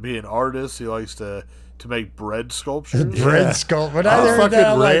about how to be an artist. He likes to make bread sculptures. Bread sculpture. How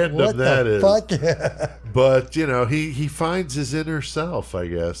fucking random what that the is. fuck? Yeah. But, he finds his inner self, I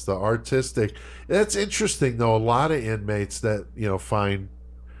guess, the artistic. That's interesting, though. A lot of inmates that, find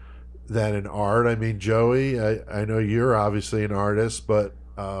that in art. I mean, Joey, I know you're obviously an artist, but,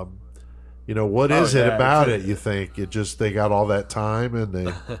 what is it about it, you think? They got all that time and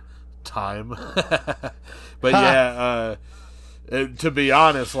they... Time. But yeah, to be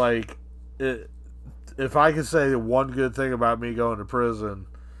honest, like, if I could say one good thing about me going to prison,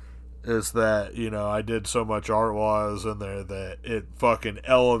 is that, I did so much art while I was in there that it fucking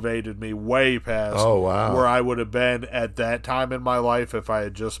elevated me way past where I would have been at that time in my life if I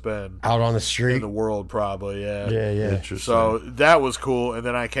had just been out on the street in the world, probably. Yeah. Interesting. So that was cool, and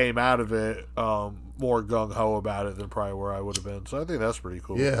then I came out of it more gung-ho about it than probably where I would have been. So I think that's pretty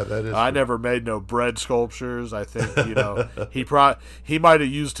cool. Yeah, that is. I never made no bread sculptures. I think, he might have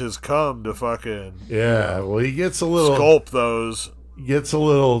used his cum to fucking well, he gets a little sculpt those. Gets a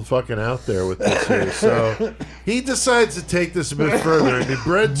little fucking out there with this here. So he decides to take this a bit further. I mean,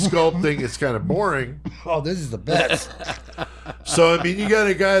 bread sculpting is kind of boring. Oh, this is the best. So, I mean, you got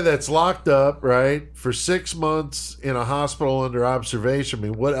a guy that's locked up, right, for 6 months in a hospital under observation. I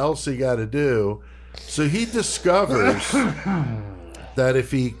mean, what else he got to do? So he discovers that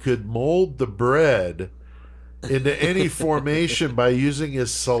if he could mold the bread into any formation by using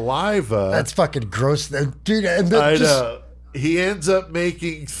his saliva. That's fucking gross, dude. I know. He ends up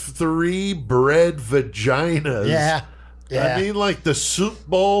making 3 bread vaginas. Yeah. Yeah. I mean, like the soup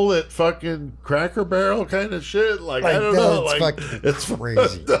bowl at fucking Cracker Barrel kind of shit. Like I don't know. Like it's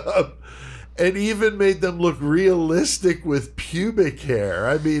crazy. And even made them look realistic with pubic hair.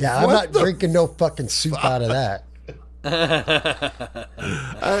 I mean, yeah, I'm not drinking no fucking soup out of that.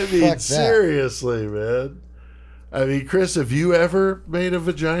 I mean, seriously, man. I mean, Chris, have you ever made a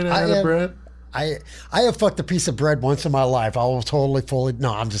vagina out of bread? I have fucked a piece of bread once in my life. I was totally fully.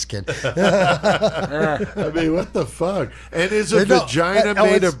 No, I'm just kidding. I mean, what the fuck? And is a vagina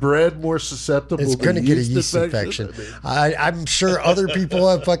made of bread more susceptible? It's going to get a yeast infection. I mean, I'm sure other people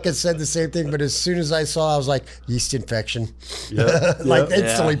have fucking said the same thing, but as soon as I saw, I was like, yeast infection.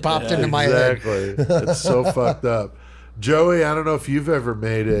 Instantly popped into my head. Exactly. It's so fucked up. Joey, I don't know if you've ever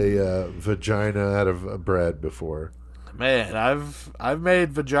made a vagina out of bread before. Man, I've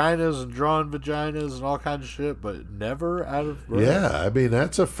made vaginas and drawn vaginas and all kinds of shit, but never out of bread. Yeah, I mean,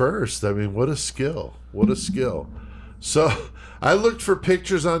 that's a first. I mean, what a skill. What a skill. So I looked for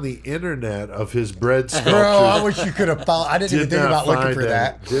pictures on the internet of his bread sculptures. Bro, I wish you could have found. I didn't even think about looking for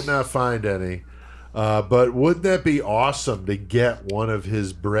that. Did not find any. But wouldn't that be awesome to get one of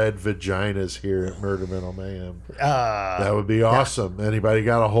his bread vaginas here at Murder Mental Mayhem? That would be awesome. Anybody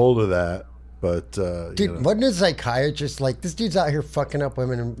got a hold of that? But dude, wasn't a psychiatrist like this dude's out here fucking up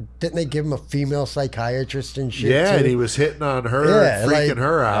women? And didn't they give him a female psychiatrist and shit? Yeah, too? and he was hitting on her, and freaking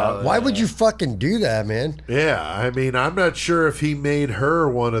her out. Why would you fucking do that, man? Yeah, I mean, I'm not sure if he made her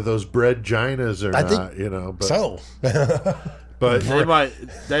one of those bread ginas or not. You know, but so. But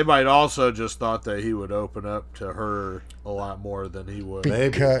they might also just thought that he would open up to her a lot more than he would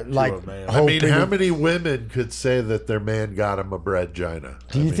maybe to a man. I mean, how many women could say that their man got him a bread gina?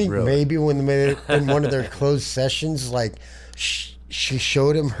 Do you think really? Maybe when in one of their closed sessions, like she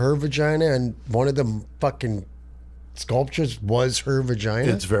showed him her vagina and one of the fucking sculptures was her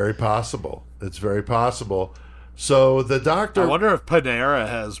vagina? It's very possible. It's very possible. So the doctor... I wonder if Panera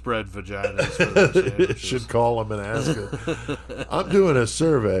has bread vaginas for their sandwiches. Should call him and ask him. I'm doing a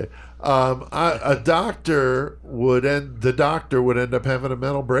survey. The doctor would end up having a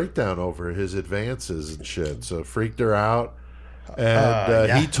mental breakdown over his advances and shit. So it freaked her out.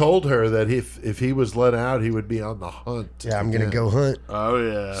 And he told her that if he was let out, he would be on the hunt. Yeah, I'm going to go hunt. Oh,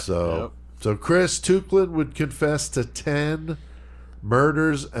 yeah. So Chris Tuchlin would confess to 10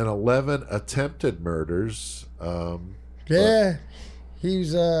 murders and 11 attempted murders. He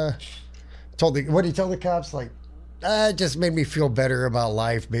was what did he tell the cops? Like, it just made me feel better about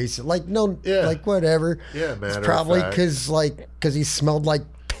life, basically. Like, like whatever. Yeah, man. It's probably because he smelled like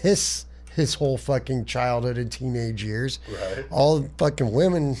piss his whole fucking childhood and teenage years. Right. All fucking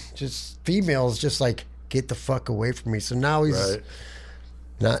women, just females, just like, get the fuck away from me. So now he's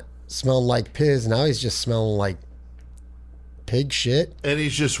not smelling like piss. Now he's just smelling like pig shit. And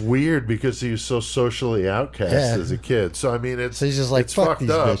he's just weird because he was so socially outcast as a kid. So I mean, he's just like, it's fuck fucked these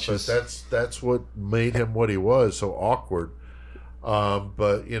up. Bitches. But that's what made him what he was, so awkward.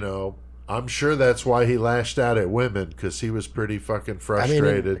 But you know, I'm sure that's why he lashed out at women, because he was pretty fucking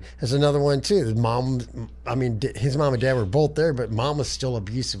frustrated. I mean, there's another one too. His mom and dad were both there, but mom was still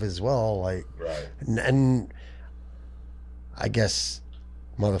abusive as well. Like, right. And I guess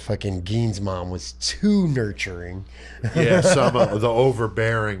motherfucking Gein's mom was too nurturing. Yeah, some of the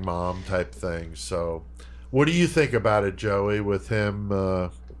overbearing mom type thing. So, what do you think about it, Joey? With him,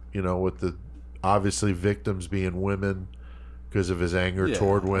 with the obviously victims being women because of his anger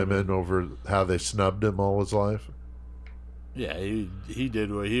toward women over how they snubbed him all his life. Yeah, he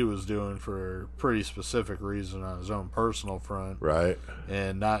did what he was doing for a pretty specific reason on his own personal front, right?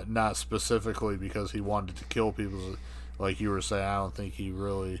 And not specifically because he wanted to kill people. Like you were saying, I don't think he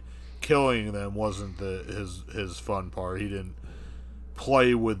really killing them wasn't his fun part. He didn't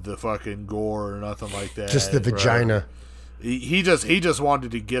play with the fucking gore or nothing like that. Just the vagina. Right? He just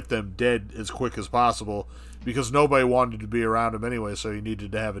wanted to get them dead as quick as possible because nobody wanted to be around him anyway. So he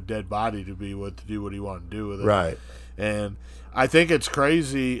needed to have a dead body to be with to do what he wanted to do with it. Right. And I think it's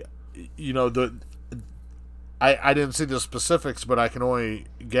crazy. You know, I didn't see the specifics, but I can only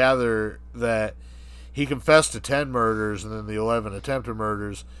gather that he confessed to 10 murders, and then the 11 attempted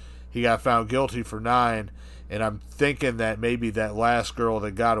murders, he got found guilty for 9. And I'm thinking that maybe that last girl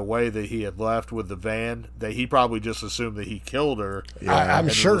that got away that he had left with the van, that he probably just assumed that he killed her. Yeah, I'm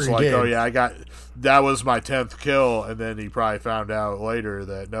sure he did. Oh yeah, that was my 10th kill, and then he probably found out later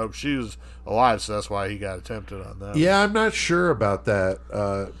that nope, she was alive, so that's why he got attempted on that. Yeah, I'm not sure about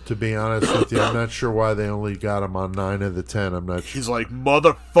that. To be honest with you, I'm not sure why they only got him on 9 of the 10. I'm not sure. He's like,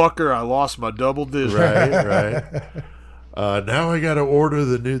 motherfucker, I lost my double digit. Right. Now I got to order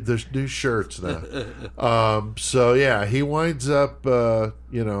the new shirts now. So yeah, he winds up,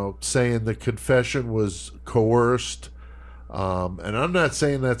 saying the confession was coerced. And I'm not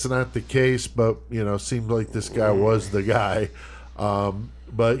saying that's not the case, but, seemed like this guy was the guy.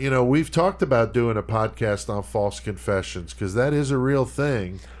 But, we've talked about doing a podcast on false confessions because that is a real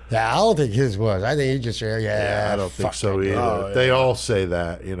thing. Yeah, I don't think his was. I think he just I don't think so either. Oh, yeah. They all say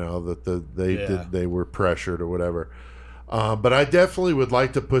that, that they were pressured or whatever. But I definitely would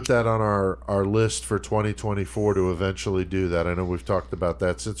like to put that on our list for 2024 to eventually do that. I know we've talked about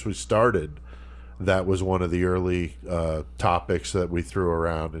that since we started. That was one of the early topics that we threw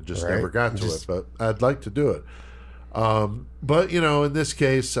around and just never got to it. But I'd like to do it. But, in this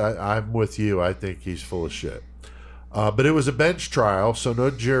case, I'm with you. I think he's full of shit. But it was a bench trial, so no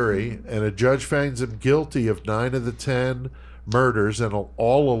jury, and a judge finds him guilty of 9 of the 10 murders and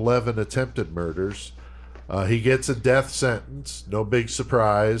all 11 attempted murders. He gets a death sentence, no big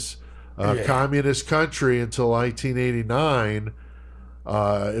surprise. Communist country until 1989.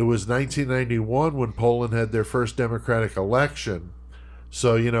 It was 1991 when Poland had their first democratic election.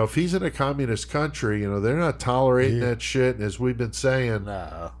 So, if he's in a communist country, they're not tolerating that shit. And as we've been saying,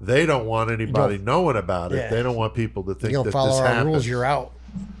 they don't want anybody knowing about it. Yeah. They don't want people to think you that don't follow this our happens. rules, you're out.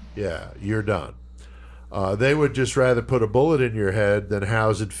 Yeah, you're done. They would just rather put a bullet in your head than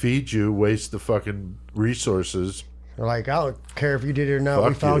house and feed you, waste the fucking resources. They're like, I don't care if you did it or not. Fuck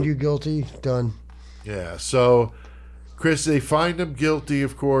we found you. you guilty. Done. Yeah, so, Chris, they find him guilty,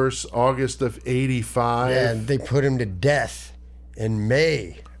 of course, August of 85. And they put him to death in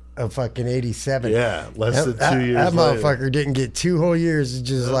May of fucking 87. Yeah, less than 2 years That later. motherfucker didn't get 2 whole years. It's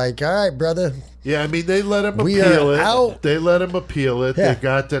just like, all right, brother. Yeah, I mean, they let him We appeal are it. out. They let him appeal it. Yeah. They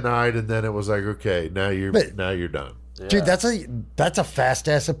got denied, and then it was like, okay, now you're done. Dude, that's a fast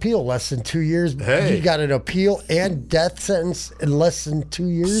ass appeal. Less than 2 years. Hey. You got an appeal and death sentence in less than 2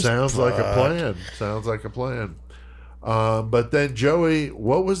 years. Sounds like a plan. Sounds like a plan. But then, Joey,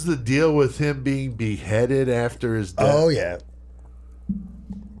 what was the deal with him being beheaded after his death? Oh yeah.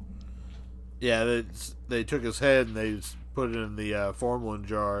 Yeah, they took his head and they put it in the formalin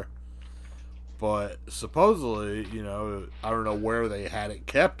jar. But supposedly, I don't know where they had it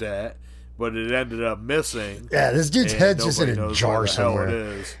kept at, but it ended up missing. Yeah, this dude's and head's just in nobody a knows jar where the hell somewhere. it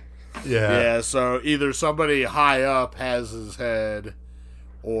is. Yeah. So either somebody high up has his head,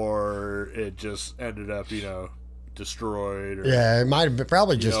 or it just ended up, destroyed. Or, Yeah, it might have been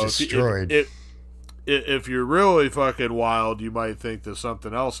probably just if- destroyed. If you're really fucking wild, you might think that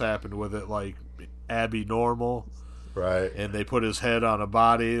something else happened with it, like Abby Normal, Right. and they put his head on a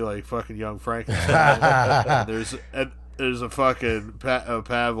body like fucking Young Frankenstein. There's a fucking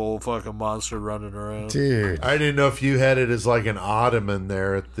Pawel fucking monster running around. Dude. I didn't know if you had it as like an ottoman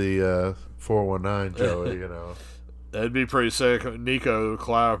there at the 419, Joey, That'd be pretty sick. Nico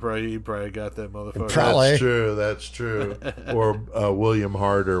Clow, he probably got that motherfucker. Probably. That's true. Or William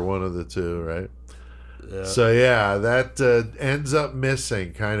Harder, one of the two, right? Yeah. So, yeah, that ends up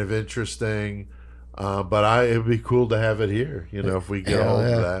missing. Kind of interesting. But it'd be cool to have it here, if we get a hold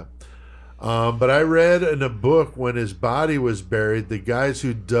of that. But I read in a book when his body was buried, the guys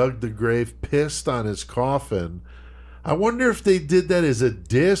who dug the grave pissed on his coffin. I wonder if they did that as a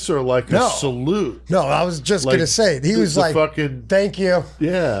diss or like a salute. No, I was just Like, going to say, he was the like, fucking, thank you.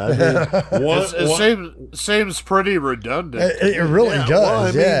 yeah. I mean, It seems pretty redundant. It really does, well, I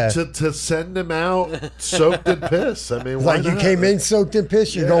yeah. mean, to send him out soaked in piss. I mean, why Like you not? came in soaked in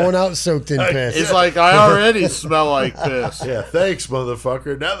piss, you're going out soaked in piss. It's like, I already smell like piss. Yeah, thanks,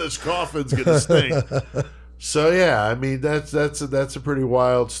 motherfucker. Now this coffin's gonna stink. So yeah, I mean that's a pretty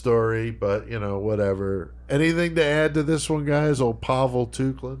wild story, but whatever. Anything to add to this one, guys? Old Pawel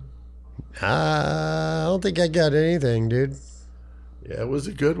Tuchlin. I don't think I got anything, dude. Yeah, it was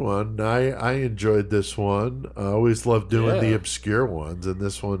a good one. I enjoyed this one. I always love doing the Yeah. obscure ones, and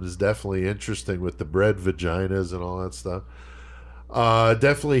this one is definitely interesting with the bread vaginas and all that stuff.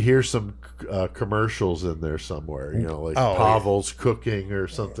 Definitely hear some commercials in there somewhere, like Pawel's Cooking or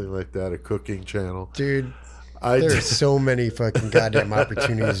something like that, a cooking channel. Dude, I there's so many fucking goddamn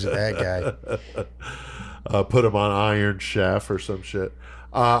opportunities with that guy. put him on Iron Chef or some shit.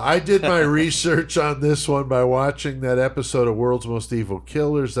 I did my research on this one by watching that episode of World's Most Evil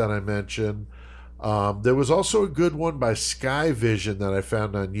Killers that I mentioned. There was also a good one by Sky Vision that I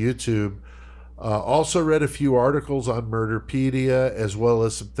found on YouTube. Also read a few articles on Murderpedia as well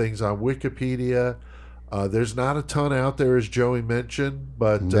as some things on Wikipedia. There's not a ton out there, as Joey mentioned,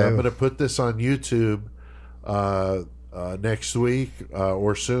 but No. I'm going to put this on YouTube next week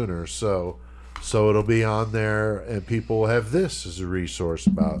or sooner. So it'll be on there, and people will have this as a resource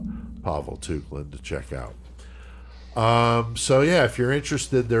about Pawel Tuchlin to check out. So yeah, if you're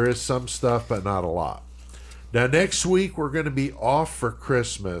interested, there is some stuff, but not a lot. Now, next week, we're going to be off for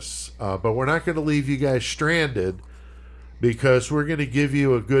Christmas, but we're not going to leave you guys stranded because we're going to give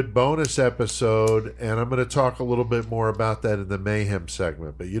you a good bonus episode, and I'm going to talk a little bit more about that in the Mayhem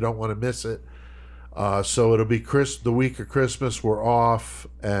segment, but you don't want to miss it. So it'll be the week of Christmas. We're off,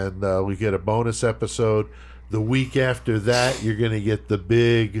 and we get a bonus episode. The week after that, you're going to get the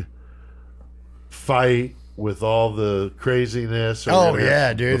big fight with all the craziness. Oh,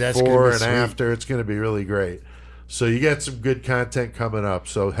 yeah, dude. That's going to be before and sweet. after. It's going to be really great. So you got some good content coming up.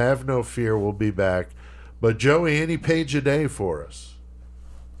 So have no fear. We'll be back. But, Joey, any page a day for us?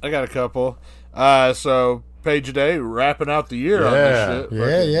 I got a couple. So, page a day, wrapping out the year on this shit.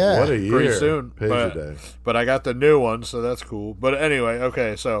 Yeah. What a year. Pretty soon. Page a day. But I got the new one, so that's cool. But anyway,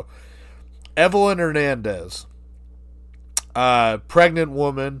 okay, so Evelyn Hernandez, pregnant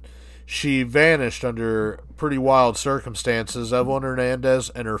woman. She vanished under pretty wild circumstances. Evelyn Hernandez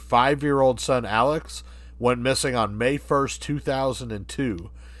and her 5-year-old son, Alex, went missing on May 1st, 2002.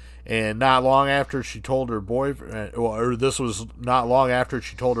 And not long after she told her boyfriend, this was not long after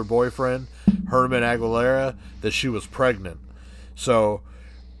she told her boyfriend, Herman Aguilera, that she was pregnant. So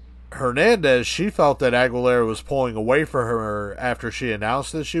Hernandez, she felt that Aguilera was pulling away from her after she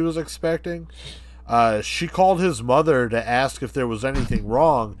announced that she was expecting. She called his mother to ask if there was anything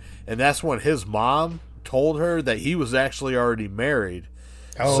wrong, and that's when his mom told her that he was actually already married.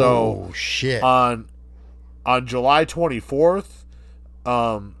 Oh, so, shit. On July 24th,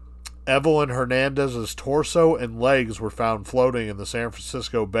 Evelyn Hernandez's torso and legs were found floating in the San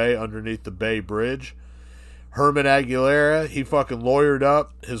Francisco Bay underneath the Bay Bridge. Herman Aguilera, he fucking lawyered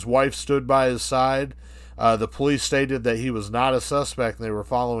up. His wife stood by his side. The police stated that he was not a suspect and they were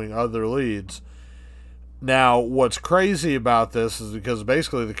following other leads. Now, what's crazy about this is because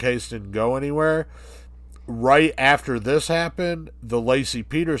basically the case didn't go anywhere. Right after this happened, the Lacey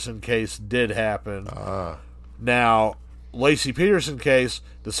Peterson case did happen. Now, Lacey Peterson case,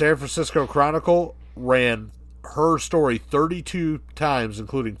 the San Francisco Chronicle ran her story 32 times,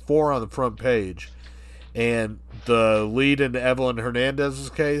 including 4 on the front page. And the lead in Evelyn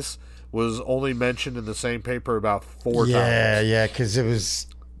Hernandez's case was only mentioned in the same paper about 4 times. Yeah, because it was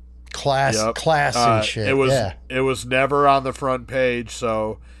class and shit. It was never on the front page,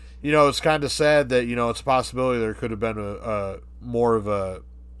 so it's kind of sad that it's a possibility there could have been a more of a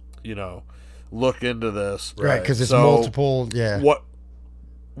look into this, right? Because it's multiple. Yeah.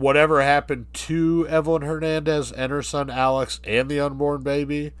 Whatever happened to Evelyn Hernandez and her son Alex and the unborn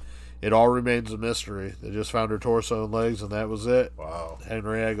baby, it all remains a mystery. They just found her torso and legs, and that was it. Wow.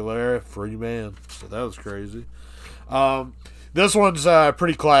 Henry Aguilera, free man. So that was crazy. This one's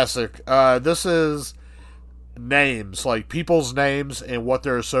pretty classic. This is names, like people's names and what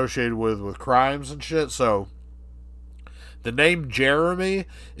they're associated with crimes and shit. So the name Jeremy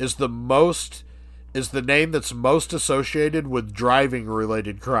is the name that's most associated with driving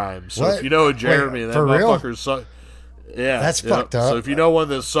related crimes. So if you know a Jeremy, that motherfucker's that's fucked up. So if you know one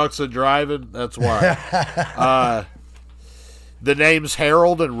that sucks at driving, that's why. The names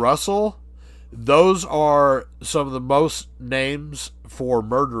Harold and Russell, those are some of the most names for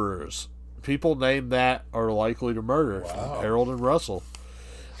murderers. People named that are likely to murder. Wow. Harold and Russell.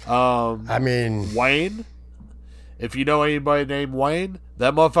 Wayne. If you know anybody named Wayne,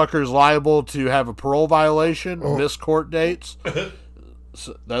 that motherfucker is liable to have a parole violation, miss court dates.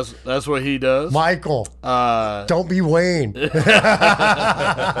 So that's what he does. Michael, don't be Wayne.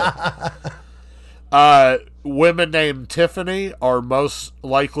 Women named Tiffany are most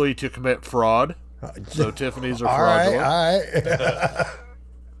likely to commit fraud. So Tiffany's are fraudulent. All right.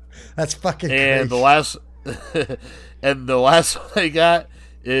 That's fucking crazy. And the last one they got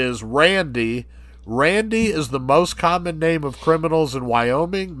is Randy. Randy is the most common name of criminals in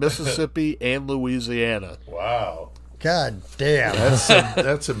Wyoming, Mississippi, and Louisiana. Wow. God damn.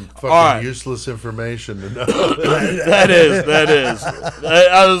 That's some fucking useless information to know. That is.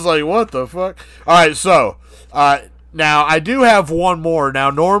 I was like, what the fuck? All right, so now I do have one more. Now,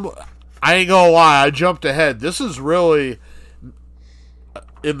 I ain't gonna lie, I jumped ahead. This is really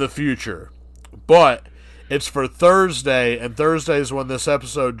in the future, but it's for Thursday, and Thursday is when this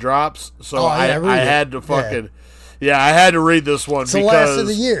episode drops. So I had to fucking I had to read this one it's because the last of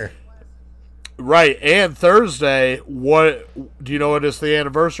the year. Right, and Thursday, what do you know what it's the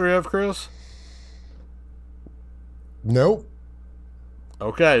anniversary of, Chris? Nope.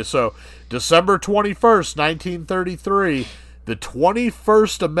 Okay, so December 21st, 1933, the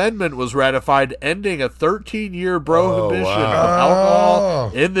 21st Amendment was ratified, ending a 13-year prohibition of alcohol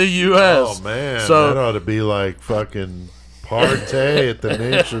in the U.S. Oh, man, so, that ought to be like fucking partay at the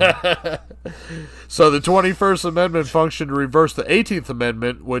nation. So the 21st Amendment functioned to reverse the 18th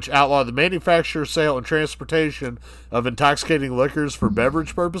Amendment, which outlawed the manufacture, sale, and transportation of intoxicating liquors for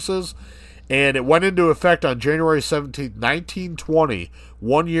beverage purposes. And it went into effect on January 17th, 1920,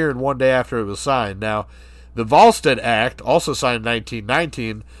 1 year and 1 day after it was signed. Now, the Volstead Act, also signed in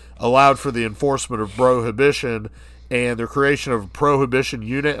 1919, allowed for the enforcement of prohibition and the creation of a prohibition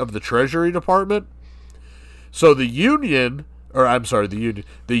unit of the Treasury Department. So the unit,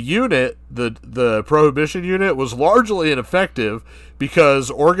 the prohibition unit was largely ineffective because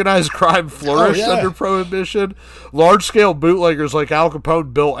organized crime flourished under prohibition. Large-scale bootleggers like Al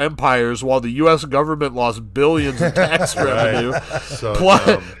Capone built empires while the U.S. government lost billions in tax revenue.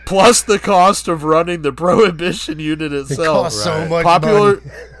 Plus the cost of running the prohibition unit itself. It costs so much money.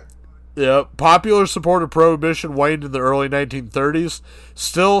 Popular support of prohibition waned in the early 1930s.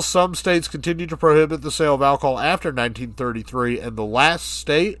 Still, some states continued to prohibit the sale of alcohol after 1933, and the last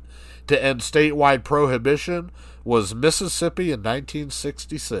state to end statewide prohibition was Mississippi in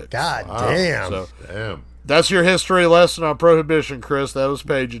 1966. God damn. So, Damn. that's your history lesson on prohibition, Chris. That was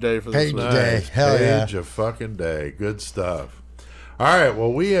page a day for this Page week. a day. Hell yeah. Page a fucking day. Good stuff. All right,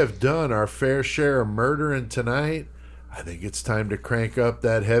 well, we have done our fair share of murdering tonight. I think it's time to crank up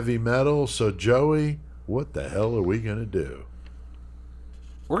that heavy metal. So, Joey, what the hell are we going to do?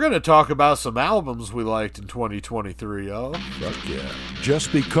 We're going to talk about some albums we liked in 2023, yo. Fuck yeah.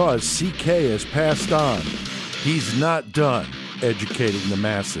 Just because CK has passed on, he's not done educating the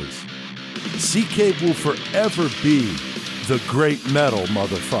masses. CK will forever be the great metal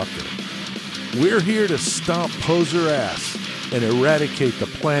motherfucker. We're here to stomp poser ass and eradicate the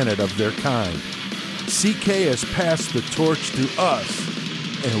planet of their kind. CK has passed the torch to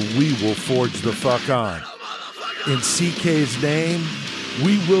us, and we will forge the fuck on. In CK's name,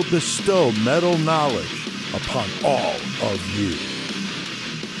 we will bestow metal knowledge upon all of you.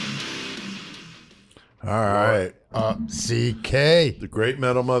 All right. CK. The great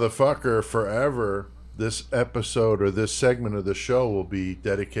metal motherfucker forever. This episode or this segment of the show will be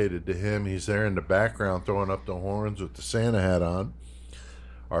dedicated to him. He's there in the background throwing up the horns with the Santa hat on.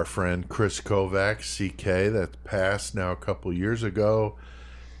 Our friend Chris Kovac, CK, that passed now a couple years ago.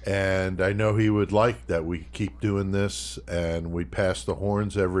 And I know he would like that we keep doing this and we pass the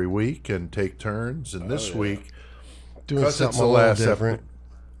horns every week and take turns. And this week, Doing because something it's the a little last different.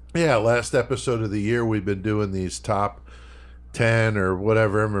 last episode of the year, we've been doing these top 10 or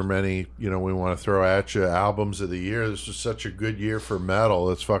whatever many, we want to throw at you, albums of the year. This is such a good year for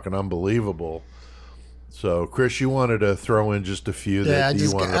metal. It's fucking unbelievable. So, Chris, you wanted to throw in just a few that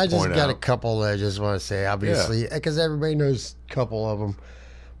you wanted to point out. I just got a couple that I just want to say, obviously, because everybody knows a couple of them.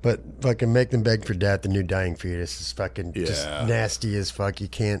 But fucking Make Them Beg for Death, the new Dying Fetus is fucking just nasty as fuck. You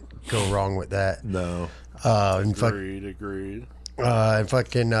can't go wrong with that. No. Agreed. And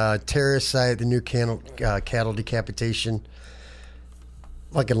fucking Terrorist Site, the new cattle decapitation.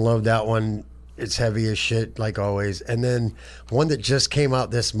 Fucking love that one. It's heavy as shit, like always. And then one that just came out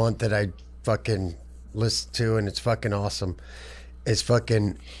this month that I fucking listened to, and it's fucking awesome. It's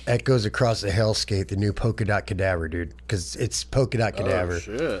fucking Echoes Across the Hellscape, the new Polka Dot Cadaver, dude. Because it's Polka Dot Cadaver. Oh,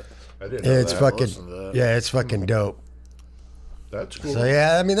 shit. I didn't know It's that. fucking, yeah, it's fucking dope. That's cool. So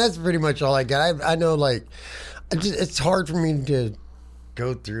yeah, I mean that's pretty much all I got. I know, like, it's hard for me to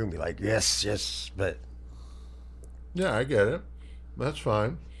go through and be like, yes, but Yeah, I get it. That's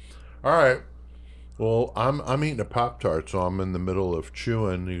fine. All right. Well, I'm eating a Pop-Tart, so I'm in the middle of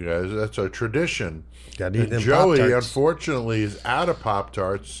chewing, you guys. That's our tradition. gotta eat And them Joey, Pop-Tarts. unfortunately, is out of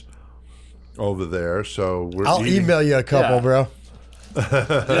Pop-Tarts over there, so we're I'll eating. email you a couple, Yeah. bro.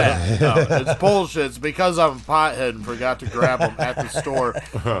 Yeah, no, it's bullshit. It's because I'm a pothead and forgot to grab them at the store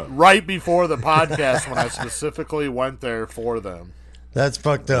right before the podcast when I specifically went there for them. That's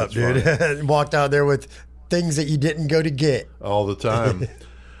fucked up, dude. Walked out there with things that you didn't go to get. All the time.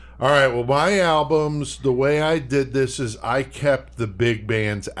 All right, well, my albums, the way I did this is I kept the big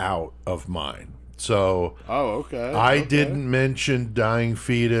bands out of mine. So Oh, okay. I didn't mention Dying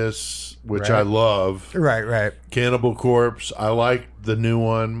Fetus, which Right. I love. Right. Cannibal Corpse, I like the new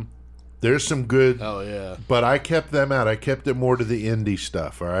one. There's some good, Hell yeah. but I kept them out. I kept it more to the indie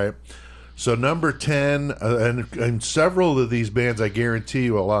stuff, all right? So number 10, and several of these bands, I guarantee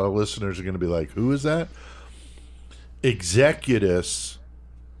you a lot of listeners are going to be like, who is that? Executus,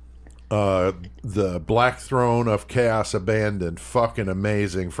 the Black Throne of Chaos Abandoned, fucking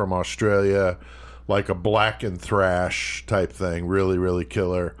amazing, from Australia, like a black and thrash type thing, really, really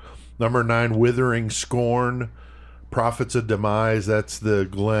killer. Number 9, Withering Scorn, Prophets of Demise, that's the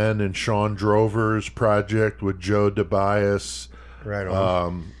Glenn and Sean Drover's project with Joe DeBias. Right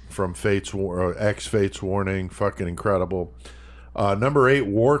on. From Fate's ex-Fate's Warning, fucking incredible. Number 8,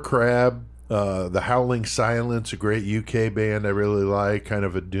 War Crab, The Howling Silence, a great UK band I really like, kind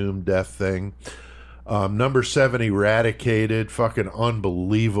of a doom death thing. Number 7, Eradicated, fucking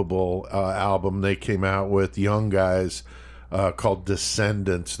unbelievable album they came out with, young guys, called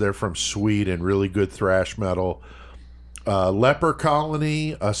Descendants. They're from Sweden, really good thrash metal. Leper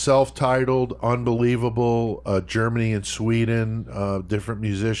Colony, self-titled, unbelievable, Germany and Sweden, different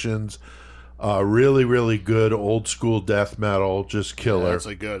musicians. Really, really good old school death metal, just killer. It's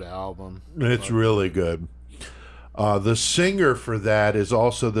a good album. It's really good. The singer for that is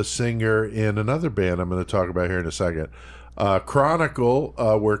also the singer in another band I'm going to talk about here in a second. Chronicle,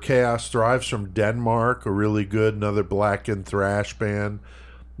 where Chaos Thrives, from Denmark, a really good, another blackened thrash band.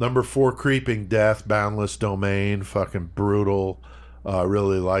 Number 4, Creeping Death, Boundless Domain, fucking brutal.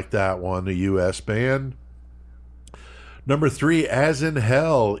 Really like that one, a U.S. band. Number 3, As in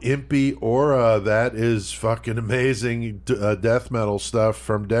Hell, Impy Aura. That is fucking amazing death metal stuff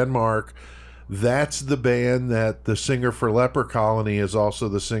from Denmark. That's the band that the singer for Leper Colony is also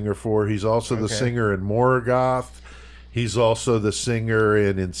the singer for. He's also the singer in Morgoth. He's also the singer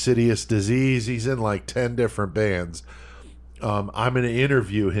in Insidious Disease. He's in like 10 different bands. I'm going to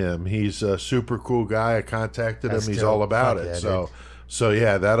interview him. He's a super cool guy. I contacted him. He's all about it. So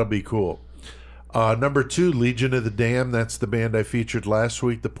yeah, that'll be cool. Number 2, Legion of the Damned. That's the band I featured last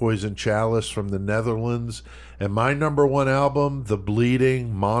week, the Poison Chalice from the Netherlands. And my number 1 album, The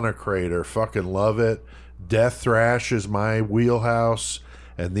Bleeding, Monocrator. Fucking love it. Death thrash is my wheelhouse,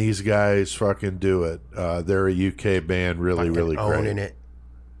 and these guys fucking do it. They're a UK band, really, Fucking really great. owning it.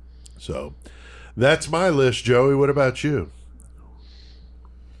 So that's my list, Joey. What about you?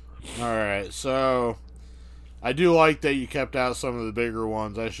 All right, so I do like that you kept out some of the bigger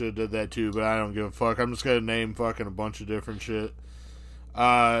ones. I should have did that too, but I don't give a fuck. I'm just gonna name fucking a bunch of different shit.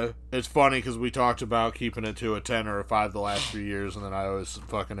 It's funny because we talked about keeping it to a 10 or a 5 the last few years, and then I always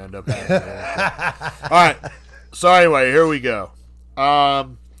fucking end up having it. All right, so anyway, here we go. A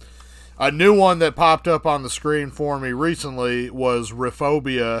new one that popped up on the screen for me recently was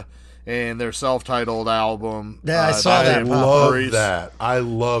Rifobia and their self-titled album. Yeah, I saw that. I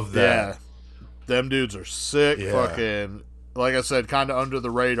love that. Yeah. Them dudes are sick. Yeah. Fucking, like I said, kind of under the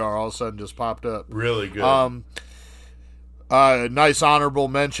radar. All of a sudden, just popped up. Really good. Nice honorable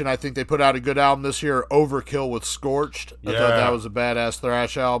mention. I think they put out a good album this year. Overkill with Scorched. I thought that was a badass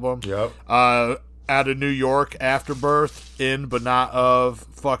thrash album. Yep. Out of New York, Afterbirth, in but not of,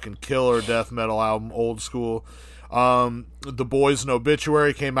 fucking killer death metal album, old school. The Boys and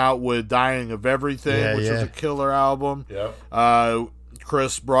Obituary came out with Dying of Everything, which was a killer album. Yep.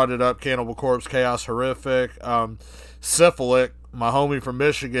 Chris brought it up, Cannibal Corpse, Chaos Horrific. Syphilic, my homie from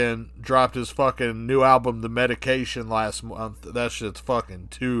Michigan, dropped his fucking new album, The Medication, last month. That shit's fucking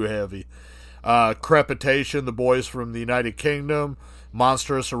too heavy. Crepitation, the boys from the United Kingdom.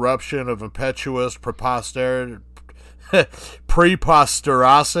 Monstrous Eruption of Impetuous Preposterity.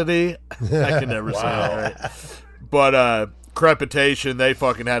 Preposterosity. I can never say that right. But Crepitation, they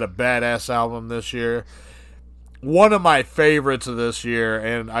fucking had a badass album this year. One of my favorites of this year,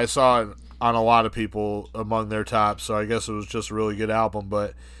 and I saw it on a lot of people among their tops, so I guess it was just a really good album,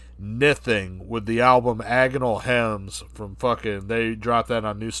 but Nithing with the album Agonal Hymns from fucking, they dropped that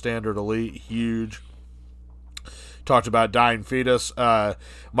on New Standard Elite, huge. Talked about Dying Fetus.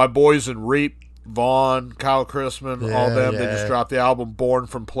 My boys in Reap, Vaughn, Kyle Chrisman, all them, they just dropped the album Born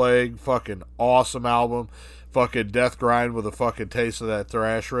from Plague, fucking awesome album. Fucking death grind with a fucking taste of that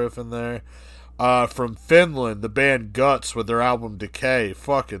thrash riff in there. From Finland, the band Guts with their album Decay,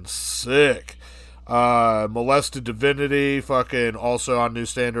 fucking sick. Molested Divinity, fucking also on New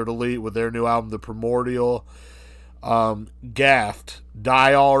Standard Elite with their new album The Primordial. Gaffed,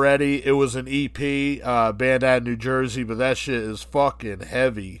 Die Already. It was an EP, band out of New Jersey, but that shit is fucking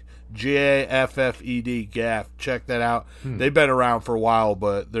heavy. Gaffed, Gaffed. Check that out. They've been around for a while,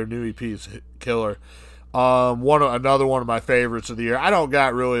 but their new EP is killer. Another one of my favorites of the year. I don't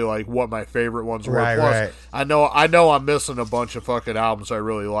got really like what my favorite ones were. Plus, I know I'm missing a bunch of fucking albums I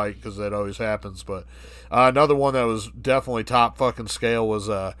really like because that always happens. But another one that was definitely top fucking scale was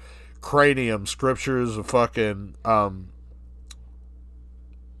Cranium, Scriptures of fucking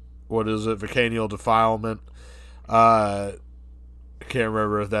what is it? Vacanial Defilement. I can't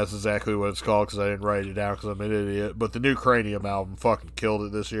remember if that's exactly what it's called because I didn't write it down because I'm an idiot. But the new Cranium album fucking killed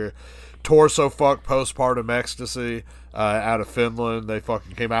it this year. Torso Fuck, Postpartum Ecstasy, out of Finland. They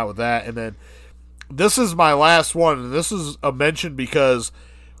fucking came out with that. And then this is my last one, and this is a mention because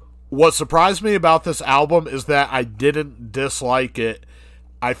what surprised me about this album is that I didn't dislike it.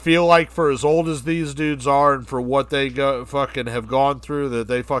 I feel like for as old as these dudes are and for what they fucking have gone through, that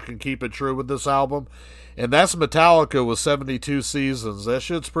they fucking keep it true with this album. And that's Metallica with 72 Seasons. That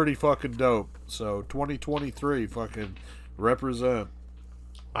shit's pretty fucking dope. So 2023, fucking represent.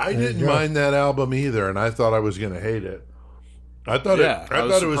 I didn't mind that album either, and I thought I was going to hate it. I thought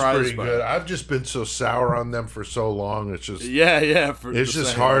it was pretty good. I've just been so sour on them for so long. It's just it's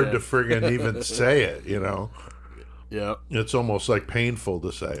just hard to friggin' even say it, you know. Yeah, it's almost like painful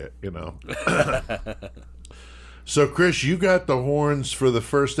to say it, you know. So, Chris, you got the horns for the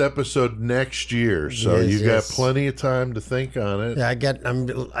first episode next year, so you got plenty of time to think on it. Yeah,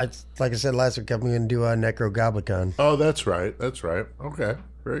 like I said last week, I'm going to do a Necrogoblicon. Oh, that's right. Okay,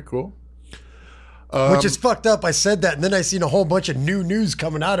 very cool. Which is fucked up. I said that, and then I seen a whole bunch of new news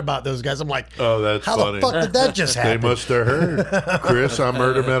coming out about those guys. I'm like, oh, that's how funny. the fuck did that just happen? They must have heard. Chris on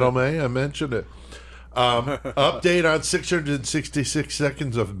Murder Metal May, I mentioned it. Update on 666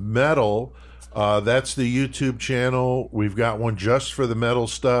 Seconds of Metal. That's the YouTube channel. We've got one just for the metal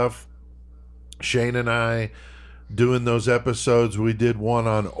stuff. Shane and I doing those episodes. We did one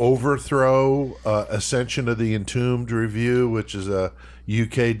on Overthrow, Ascension of the Entombed review, which is a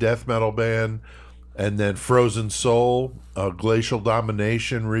UK death metal band. And then Frozen Soul, Glacial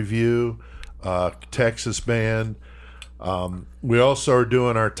Domination review, Texas band. We also are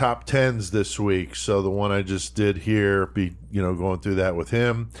doing our top 10s this week. So the one I just did here, going through that with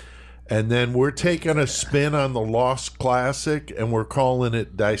him. And then we're taking a spin on the Lost Classic, and we're calling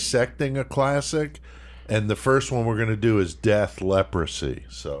it Dissecting a Classic. And the first one we're going to do is Death Leprosy.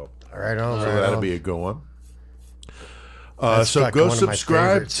 So, that'll be a good one. So go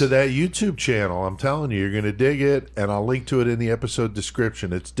subscribe to that YouTube channel. I'm telling you, you're going to dig it, and I'll link to it in the episode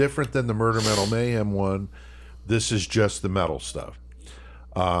description. It's different than the Murder Metal Mayhem one. This is just the metal stuff.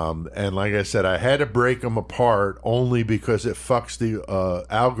 And like I said, I had to break them apart only because it fucks the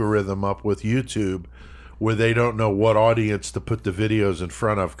algorithm up with YouTube, where they don't know what audience to put the videos in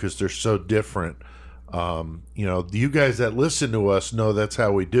front of because they're so different. You guys that listen to us know that's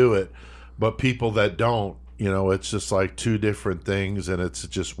how we do it, but people that don't, it's just like two different things, and it's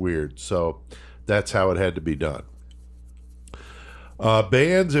just weird. So that's how it had to be done.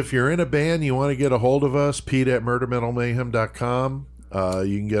 Bands, if you're in a band, you want to get a hold of us, Pete at murdermetalmayhem.com.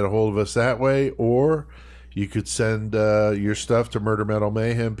 You can get a hold of us that way, or you could send your stuff to Murder Metal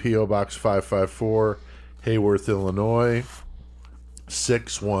Mayhem, P.O. Box 554, Hayworth, Illinois,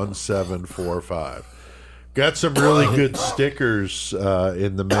 61745. Got some really good stickers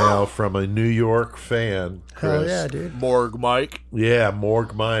in the mail from a New York fan, Chris. Hell yeah, dude. Morgue Mike. Yeah,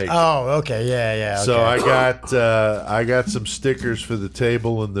 Morgue Mike. Oh, okay, yeah. Okay. So I got some stickers for the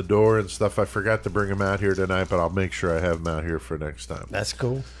table and the door and stuff. I forgot to bring them out here tonight, but I'll make sure I have them out here for next time. That's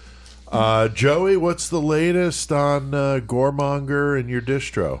cool. Joey, what's the latest on Goremonger and your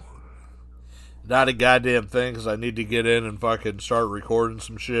distro? Not a goddamn thing, because I need to get in and fucking start recording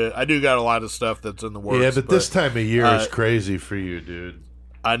some shit. I do got a lot of stuff that's in the works. Yeah, but this time of year is crazy for you, dude.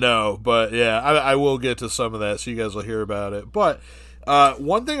 I know, but yeah, I will get to some of that, so you guys will hear about it. But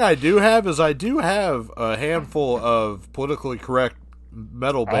one thing I do have is I do have a handful of politically correct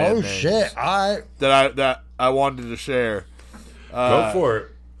metal band names shit! that I wanted to share. Go for it.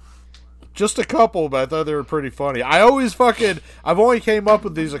 Just a couple, but I thought they were pretty funny. I've only came up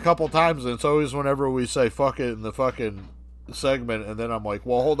with these a couple times, and it's always whenever we say fuck it in the fucking segment, and then I'm like,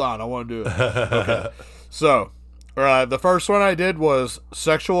 well, hold on, I want to do it. Okay. So, the first one I did was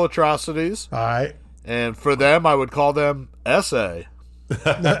sexual atrocities. All right. And for them, I would call them SA.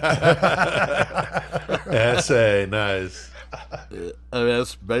 SA, nice.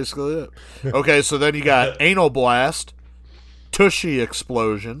 That's basically it. Okay, so then you got anal blast. Tushy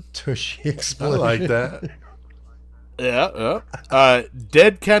explosion. I like that. Yeah.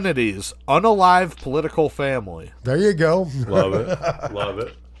 Dead Kennedys, unalive political family. There you go. Love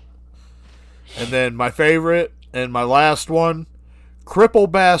it. And then my favorite and my last one,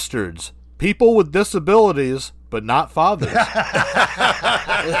 cripple bastards, people with disabilities but not fathers. That's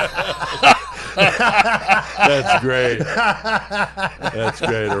great.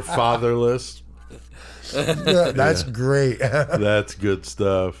 Or fatherless. That's great. That's good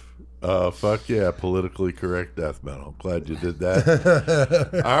stuff. Fuck yeah, politically correct death metal. Glad you did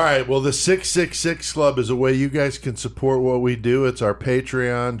that. All right, well, the 666 Club is a way you guys can support what we do. It's our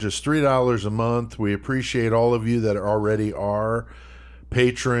Patreon, just $3 a month. We appreciate all of you that already are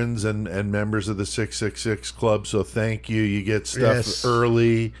patrons and members of the 666 Club, so thank you. You get stuff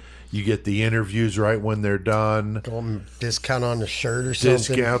early. You get the interviews right when they're done. Discount on the shirt or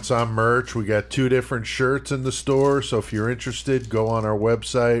something. Discounts on merch. We got 2 different shirts in the store. So if you're interested, go on our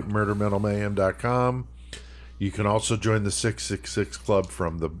website, murdermetalmayhem.com. You can also join the 666 Club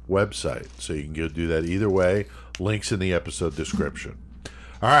from the website. So you can go do that either way. Links in the episode description.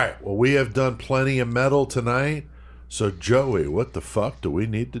 All right. Well, we have done plenty of metal tonight. So, Joey, what the fuck do we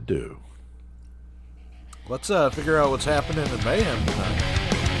need to do? Let's figure out what's happening in Mayhem tonight.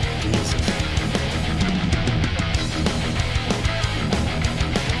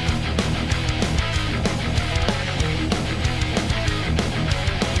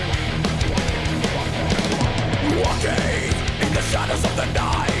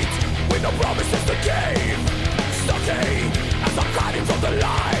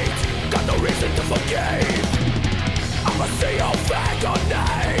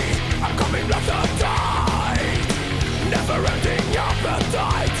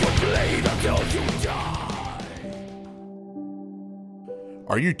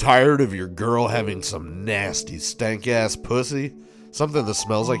 Are you tired of your girl having some nasty stank-ass pussy? Something that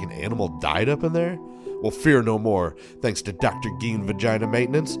smells like an animal died up in there? Well, fear no more. Thanks to Dr. Geen Vagina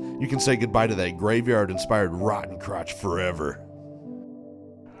Maintenance, you can say goodbye to that graveyard-inspired rotten crotch forever.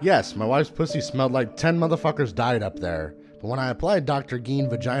 Yes, my wife's pussy smelled like 10 motherfuckers died up there. But when I applied Dr. Geen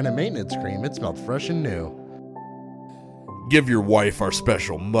Vagina Maintenance Cream, it smelled fresh and new. Give your wife our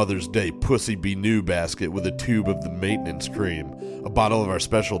special Mother's Day Pussy Be New basket with a tube of the maintenance cream, a bottle of our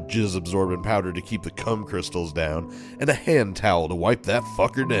special jizz-absorbent powder to keep the cum crystals down, and a hand towel to wipe that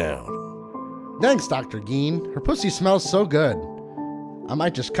fucker down. Thanks, Dr. Geen. Her pussy smells so good. I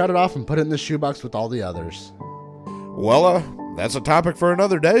might just cut it off and put it in the shoebox with all the others. Well, that's a topic for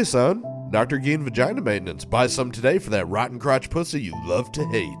another day, son. Dr. Geen Vagina Maintenance. Buy some today for that rotten crotch pussy you love to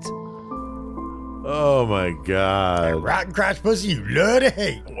hate. Oh my God. Rotten crotch pussy you love to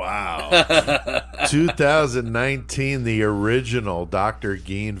hate. Wow. 2019, the original Dr.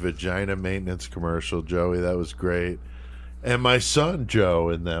 Geen Vagina Maintenance commercial, Joey. That was great. And my son Joe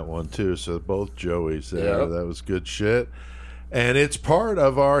in that one too. So both Joeys there. Yep. That was good shit. And it's part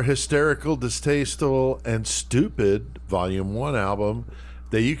of our Hysterical, Distasteful, and Stupid Volume 1 album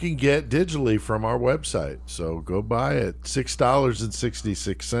that you can get digitally from our website. So go buy it.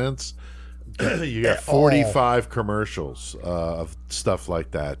 $6.66. You got 45 commercials of stuff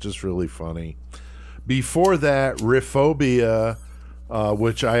like that. Just really funny. Before that, Rifphobia,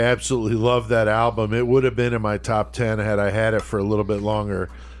 which I absolutely love that album. It would have been in my top 10 had I had it for a little bit longer.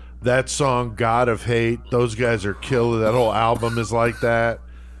 That song, God of Hate, those guys are killer. That whole album is like that.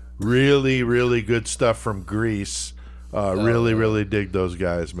 Really, really good stuff from Greece. Really dig those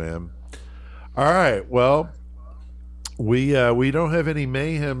guys, man. All right, well, we don't have any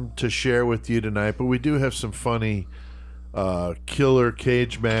mayhem to share with you tonight, but we do have some funny killer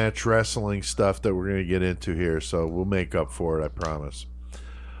cage match wrestling stuff that we're going to get into here, so we'll make up for it, I promise.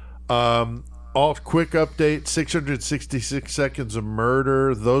 All quick update, 666 seconds of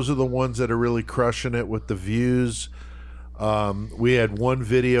murder. Those are the ones that are really crushing it with the views. We had one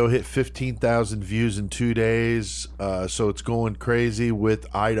video hit 15,000 views in 2 days, so it's going crazy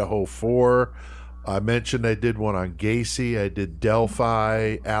with Idaho 4. I mentioned I did one on Gacy. I did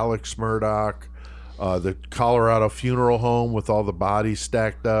Delphi, Alex Murdoch, the Colorado funeral home with all the bodies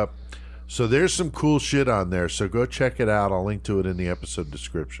stacked up. So there's some cool shit on there, so go check it out. I'll link to it in the episode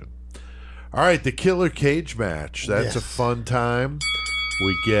description. All right, the killer cage match. That's a fun time.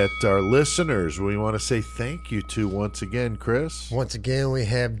 We get our listeners. We want to say thank you to once again, Chris. Once again, we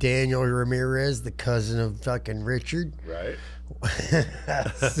have Daniel Ramirez, the cousin of fucking Richard. Right.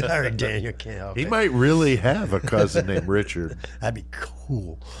 Sorry, Daniel, can't help it. He might really have a cousin named Richard. That'd be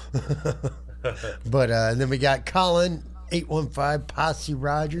cool. But and then we got Colin, 815 Posse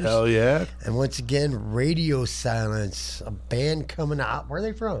Rogers. Hell yeah. And once again, Radio Silence, a band coming out. Where are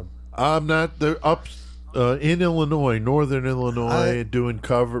they from? They're up in Illinois, northern Illinois, doing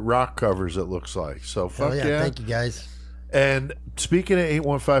rock covers, it looks like. So fuck yeah. Thank you, guys. And speaking of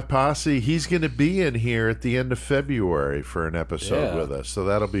 815 Posse, he's going to be in here at the end of February for an episode with us. So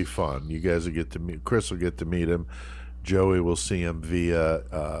that'll be fun. You guys will get to meet, Chris will get to meet him. Joey will see him via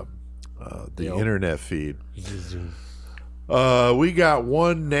the internet feed. We got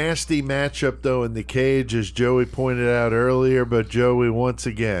one nasty matchup, though, in the cage, as Joey pointed out earlier. But, Joey, once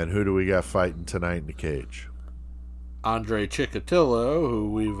again, who do we got fighting tonight in the cage? Andre Chikatilo,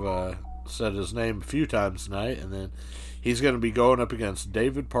 who we've said his name a few times tonight, and then he's going to be going up against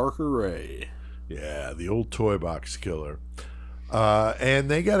David Parker Ray. Yeah, the old toy box killer.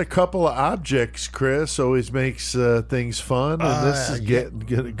 And they got a couple of objects, Chris. Always makes things fun, and this is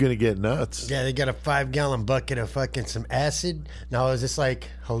going to get nuts. Yeah, they got a 5-gallon bucket of fucking some acid. Now, is this like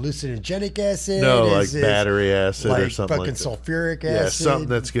hallucinogenic acid? No, like battery acid or something fucking like that. Sulfuric acid? Yeah, something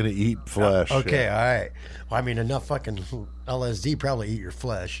that's going to eat flesh. Okay, all right. Well, I mean, enough fucking LSD probably eat your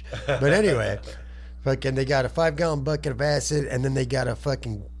flesh. But anyway, fucking they got a 5-gallon bucket of acid, and then they got a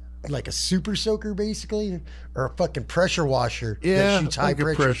fucking like a super soaker, basically, or a fucking pressure washer that shoots high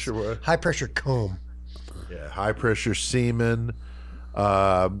pressure comb. Yeah, high pressure semen,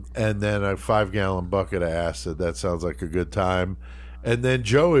 and then a 5-gallon bucket of acid. That sounds like a good time. And then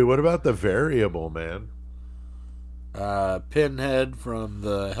Joey, what about the variable, man? Pinhead from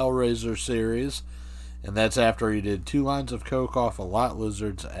the Hellraiser series, and that's after he did 2 lines of coke off a lot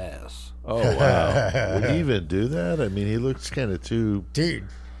lizard's ass. Oh wow! Would he even do that? I mean, he looks kind of too dude.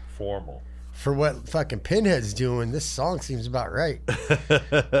 Formal. for what fucking Pinhead's doing, this song seems about right.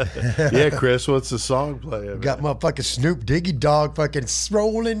 Yeah, Chris, what's the song playing? Got motherfucking Snoop Diggy Dog fucking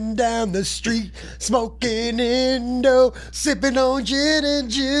rolling down the street, smoking Indo, sipping on gin and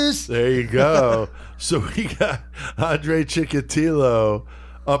juice. There you go. So we got Andre Chikatilo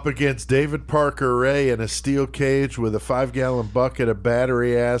up against David Parker Ray in a steel cage with a 5-gallon bucket of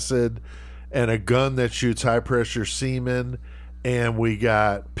battery acid and a gun that shoots high-pressure semen. And we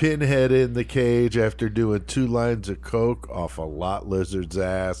got Pinhead in the cage after doing 2 lines of coke off a lot lizard's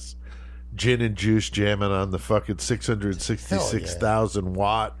ass. Gin and juice jamming on the fucking 666,000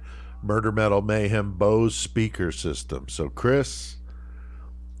 watt Murder Metal Mayhem Bose speaker system. So, Chris,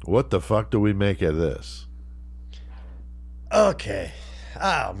 what the fuck do we make of this? Okay.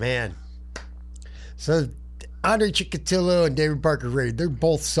 Oh, man. So, Andre Chikatilo and David Parker Ray, they're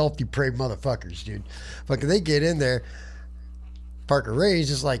both self-depraved motherfuckers, dude. Fucking, they get in there. Parker Ray's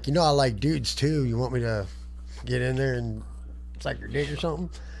just like, I like dudes too. You want me to get in there and suck your dick or something?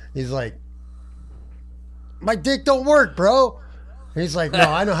 He's like, my dick don't work, bro. He's like, no,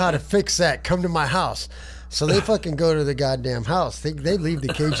 I know how to fix that. Come to my house. So they fucking go to the goddamn house. They leave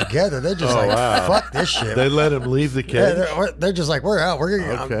the cage together. They're just fuck this shit. They let him leave the cage? Yeah, they're just like, we're out. We're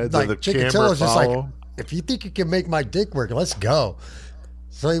gonna okay. like Chikatilo's just like, if you think you can make my dick work, let's go.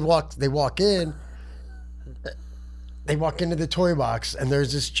 So they walk in. They walk into the toy box, and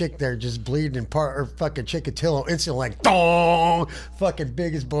there's this chick there just bleeding, fucking Chikatilo instantly like, dong, fucking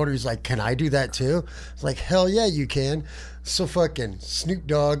biggest boner. He's like, can I do that too? It's like, hell yeah, you can. So fucking Snoop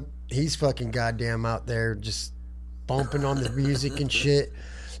Dogg, he's fucking goddamn out there just bumping on the music and shit,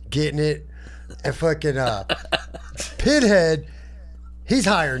 getting it. And fucking Pinhead, he's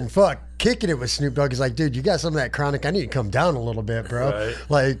higher than fuck, kicking it with Snoop Dogg. He's like, dude, you got some of that chronic. I need to come down a little bit, bro. Right.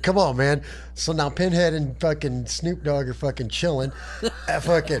 Like, come on, man. So now Pinhead and fucking Snoop Dogg are fucking chilling.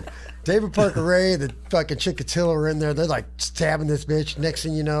 Fucking David Parker Ray, the fucking Chikatilo are in there. They're like stabbing this bitch. Next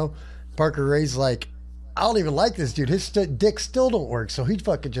thing you know, Parker Ray's like, I don't even like this dude. His dick still don't work. So he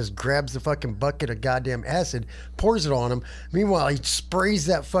fucking just grabs the fucking bucket of goddamn acid, pours it on him. Meanwhile, he sprays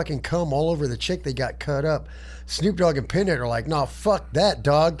that fucking cum all over the chick they got cut up. Snoop Dogg and Pinhead are like, no, fuck that,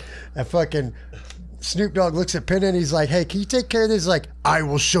 dog. And fucking Snoop Dogg looks at Pinhead and he's like, hey, can you take care of this? He's like, I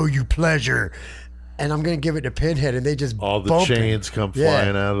will show you pleasure. And I'm going to give it to Pinhead. And they just all the chains come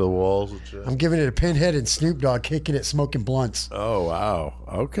flying out of the walls and shit. I'm giving it to Pinhead and Snoop Dogg kicking it, smoking blunts. Oh, wow.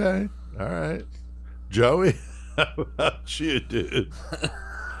 Okay. All right. Joey, how about you, dude?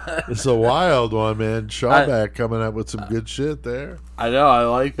 It's a wild one, man. Shawback coming up with some good shit there. I know. I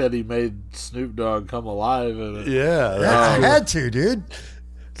like that he made Snoop Dogg come alive. Yeah. I had to, dude.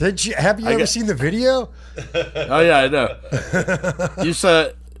 Have you ever seen the video? Oh, yeah, I know. You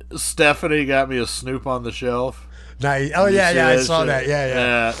said Stephanie got me a Snoop on the shelf. Nice. Oh, yeah, I saw that.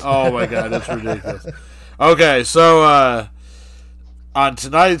 Yeah. Oh, my God. That's ridiculous. Okay, so on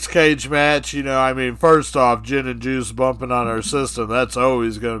tonight's cage match, first off, gin and juice bumping on our system. That's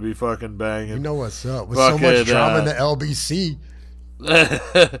always going to be fucking banging. You know what's up. With so much drama in the LBC.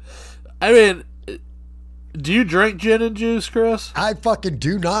 I mean, do you drink gin and juice, Chris? I fucking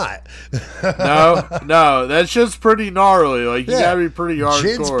do not. No, that's just pretty gnarly. Like, you gotta be pretty hardcore.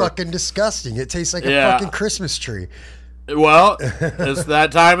 Gin's fucking disgusting. It tastes like a fucking Christmas tree. Well, it's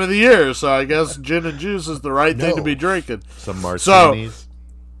that time of the year, so I guess gin and juice is the right thing to be drinking. Some martinis.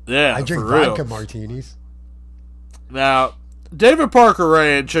 I drink vodka martinis. Now, David Parker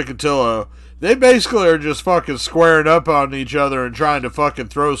Ray and Chikatilo, they basically are just fucking squaring up on each other and trying to fucking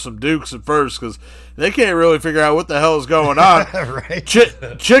throw some dukes at first because they can't really figure out what the hell is going on. Right.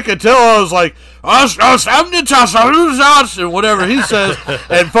 Chikatilo is like, and whatever he says,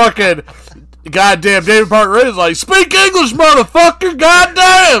 and fucking goddamn David Parker Ray is like, speak English, motherfucker,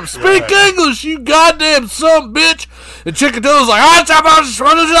 goddamn, speak English, you goddamn son bitch. And Chikatilo's like,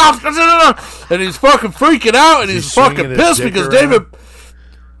 and he's fucking freaking out, and he's fucking pissed because David,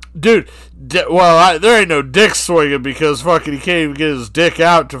 dude, there ain't no dick swinging because fucking he can't even get his dick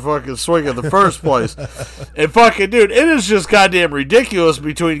out to fucking swing in the first place. And fucking, dude, it is just goddamn ridiculous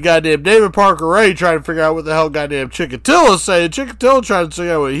between goddamn David Parker Ray trying to figure out what the hell goddamn Chikatilo is saying, Chikatilo trying to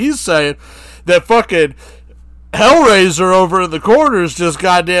figure out what he's saying, that fucking Hellraiser over in the corner is just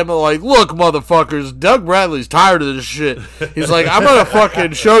goddamn like, look, motherfuckers, Doug Bradley's tired of this shit. He's like, I'm gonna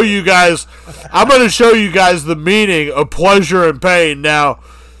fucking show you guys the meaning of pleasure and pain. Now,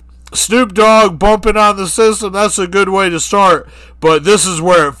 Snoop Dogg bumping on the system, that's a good way to start. But this is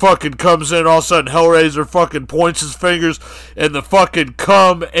where it fucking comes in. All of a sudden, Hellraiser fucking points his fingers, and the fucking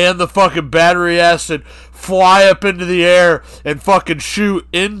cum and the fucking battery acid fly up into the air and fucking shoot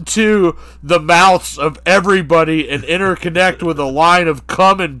into the mouths of everybody and interconnect with a line of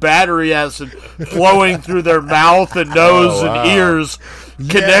cum and battery acid flowing through their mouth and nose and ears,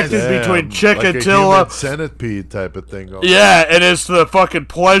 connected between Chikatilo. Like a human centipede type of thing. Yeah, and it's the fucking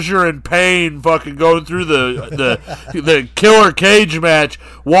pleasure and pain fucking going through the killer cage match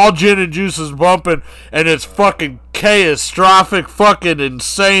while Gin and Juice is bumping, and it's fucking catastrophic, fucking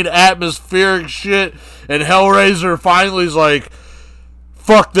insane atmospheric shit. And Hellraiser finally is like,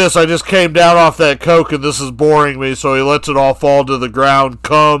 fuck this, I just came down off that coke and this is boring me, so he lets it all fall to the ground.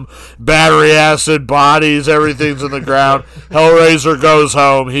 Cum, battery acid, bodies, everything's in the ground. Hellraiser goes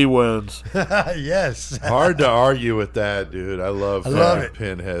home, he wins. Yes. Hard to argue with that, dude. I love it.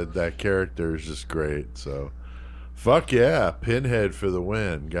 Pinhead. That character is just great. So, fuck yeah, Pinhead for the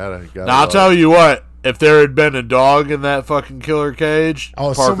win. Gotta now, I'll tell you what, if there had been a dog in that fucking killer cage,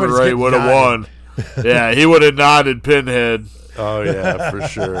 Parker Ray would have won. Yeah, he would have nodded Pinhead. Oh, yeah, for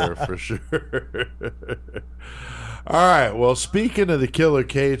sure, for sure. All right, well, speaking of the killer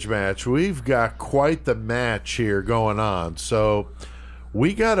cage match, we've got quite the match here going on. So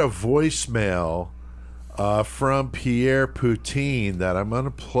we got a voicemail from Pierre Poutine that I'm going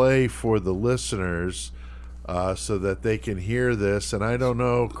to play for the listeners so that they can hear this. And I don't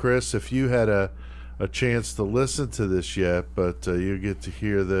know, Chris, if you had a chance to listen to this yet, but you get to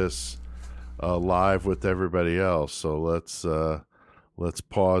hear this live with everybody else. So let's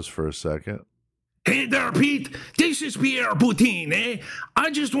pause for a second. Hey there, Pete. This is Pierre Poutine, eh?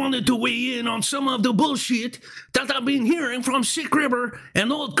 I just wanted to weigh in on some of the bullshit that I've been hearing from Sick River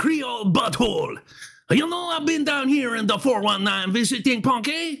and old Creole Butthole. You know, I've been down here in the 419 visiting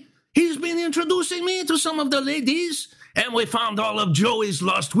Punky. He's been introducing me to some of the ladies, and we found all of Joey's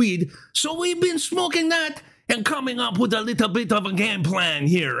lost weed, so we've been smoking that and coming up with a little bit of a game plan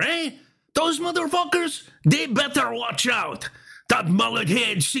here, eh? Those motherfuckers, they better watch out. That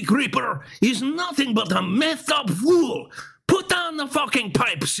mullet-head Sick Ripper is nothing but a methed-up fool. Put down the fucking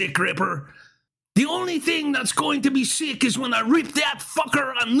pipe, Sick Ripper. The only thing that's going to be sick is when I rip that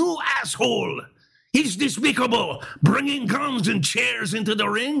fucker a new asshole. He's despicable, bringing guns and chairs into the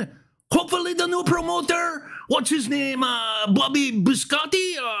ring. Hopefully the new promoter, what's his name, Bobby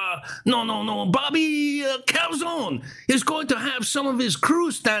Biscotti? No, Bobby Calzone is going to have some of his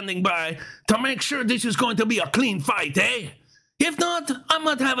crew standing by to make sure this is going to be a clean fight, eh? If not, I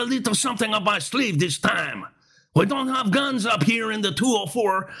might have a little something up my sleeve this time. We don't have guns up here in the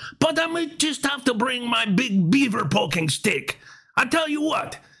 204, but I might just have to bring my big beaver poking stick. I tell you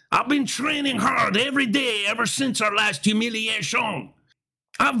what, I've been training hard every day ever since our last humiliation.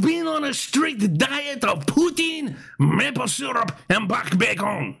 I've been on a strict diet of poutine, maple syrup, and back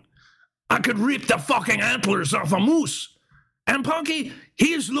bacon. I could rip the fucking antlers off a moose. And Punky,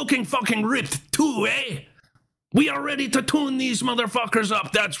 he's looking fucking ripped too, eh? We are ready to tune these motherfuckers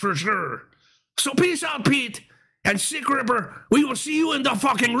up, that's for sure. So peace out, Pete. And Sick Ripper, we will see you in the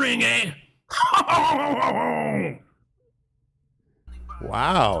fucking ring, eh?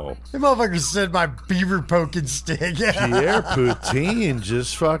 Wow. The motherfucker said my beaver poking stick. Pierre Poutine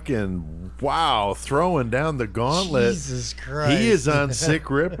just fucking, wow, throwing down the gauntlet. Jesus Christ. He is on Sick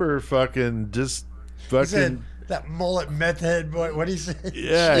Ripper fucking just fucking. He said, that mullet meth head boy, what'd he say?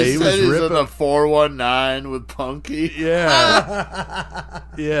 Yeah, he was he's ripping in the 419 with Punky. Yeah.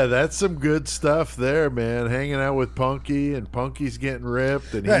 Yeah, that's some good stuff there, man. Hanging out with Punky, and Punky's getting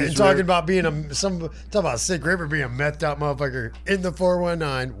ripped, and Right, he's and talking ripped. about being talking about Sick River being a methed out motherfucker in the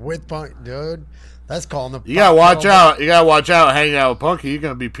 419 with Punk, dude. That's calling the. You gotta watch out. You gotta watch out hanging out with Punky. You're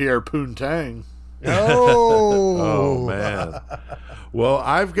gonna be Pierre Poontang. Oh man. Well,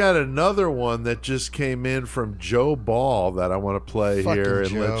 I've got another one that just came in from Joe Ball that I want to play Fucking here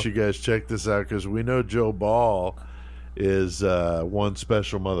and Joe. let you guys check this out, because we know Joe Ball is one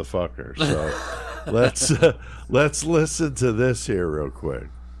special motherfucker. So let's listen to this here real quick.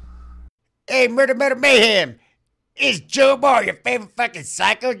 Hey, Murder Mayhem. It's Joe Ball, your favorite fucking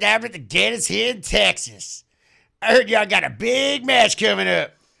psycho down at the dentist here in Texas. I heard y'all got a big match coming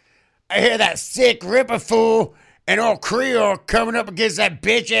up. I hear that Sick Ripper fool and old Creole coming up against that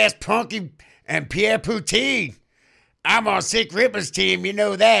bitch-ass Punky and Pierre Poutine. I'm on Sick Ripper's team, you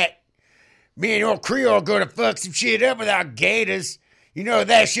know that. Me and old Creole going to fuck some shit up with our gators. You know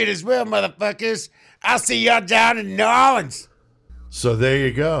that shit as well, motherfuckers. I'll see y'all down in New Orleans. So there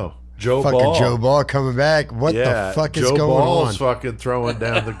you go. Joe Fucking Ball. Joe Ball coming back. What the fuck is Joe going Ball's on? fucking throwing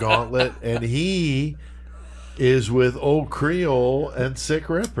down the gauntlet, and he is with Old Creole and Sick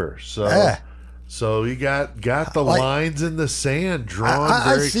Ripper. So, so you got the lines in the sand drawn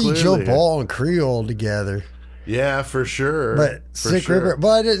I very see clearly. Joe Ball and Creole together. Yeah, for sure. But for Sick sure. Ripper, but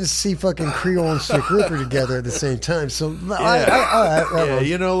I didn't see fucking Creole and Sick Ripper together at the same time. So Yeah,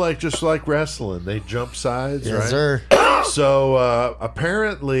 you know, like just like wrestling, they jump sides, yes, right? sir. So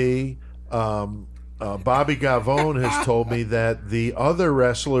apparently, Bobby Gavone has told me that the other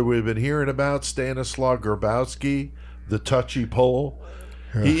wrestler we've been hearing about, Stanislaw Grabowski, the touchy pole,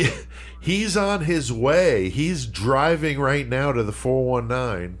 he's on his way. He's driving right now to the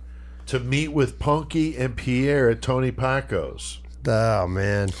 419 to meet with Punky and Pierre at Tony Paco's. Oh,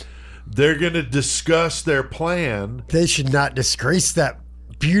 man. They're going to discuss their plan. They should not disgrace that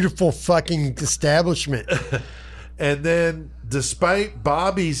beautiful fucking establishment. And then, despite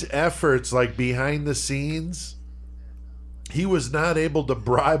Bobby's efforts, like behind the scenes, he was not able to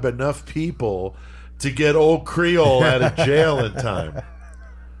bribe enough people to get Old Creole out of jail in time.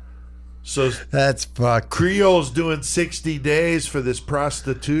 So that's fucked. Creole's doing 60 days for this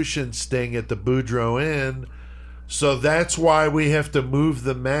prostitution sting at the Boudreaux Inn. So that's why we have to move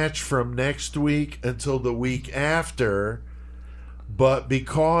the match from next week until the week after. But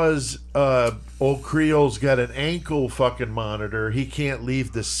because Old Creole's got an ankle fucking monitor, he can't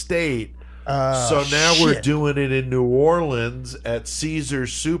leave the state. So now we're doing it in New Orleans at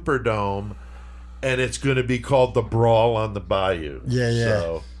Caesars Superdome, and it's going to be called the Brawl on the Bayou.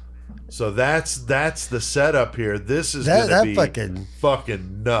 Yeah. So that's the setup here. This is going to be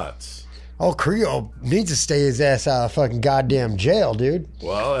fucking nuts. Oh, Creole needs to stay his ass out of fucking goddamn jail, dude.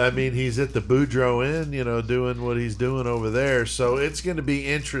 Well, I mean, he's at the Boudreaux Inn, you know, doing what he's doing over there. So it's going to be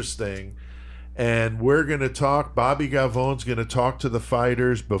interesting. And we're going to talk. Bobby Gavone's going to talk to the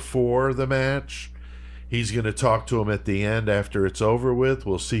fighters before the match. He's going to talk to them at the end after it's over with.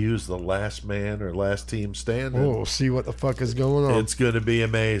 We'll see who's the last man or last team standing. We'll see what the fuck is going on. It's going to be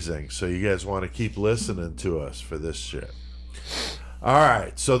amazing. So you guys want to keep listening to us for this shit. All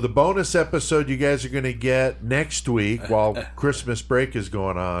right. So the bonus episode you guys are going to get next week while Christmas break is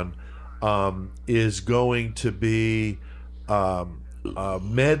going on is going to be a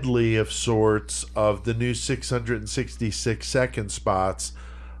medley of sorts of the new 666 second spots.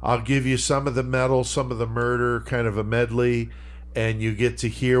 I'll give you some of the metal, some of the murder, kind of a medley, and you get to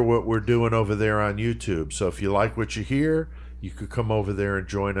hear what we're doing over there on YouTube. So if you like what you hear, you could come over there and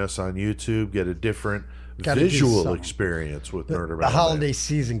join us on YouTube, get a different visual experience with Murder The Metal holiday Man.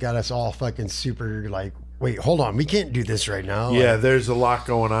 season got us all fucking super like, wait, hold on, we can't do this right now. Yeah, there's a lot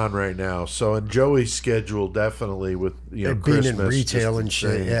going on right now. So in Joey's schedule, definitely with being Christmas, in retail just and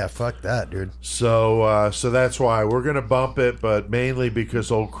shit. insane. Yeah, fuck that, dude. So that's why we're gonna bump it, but mainly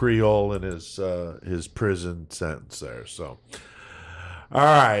because Old Creole and his prison sentence there. So, all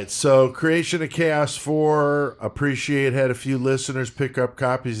right. So Creation of Chaos 4, appreciate had a few listeners pick up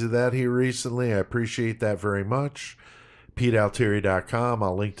copies of that here recently. I appreciate that very much. PeteAltieri.com.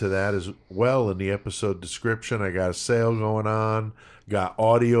 I'll link to that as well in the episode description. I got a sale going on. Got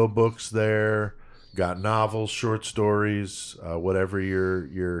audiobooks there. Got novels, short stories, whatever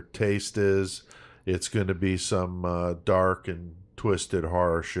your taste is. It's going to be some dark and twisted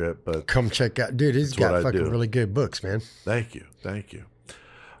horror shit. But come check out, dude. He's got fucking really good books, man. Thank you.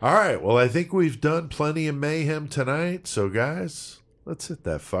 All right. Well, I think we've done plenty of mayhem tonight. So, guys, let's hit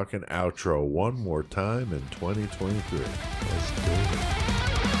that fucking outro one more time in 2023. Let's do it.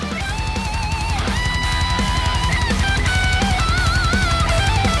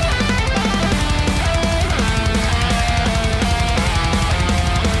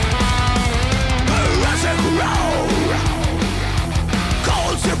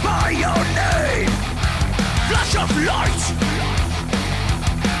 By your name, flash of light,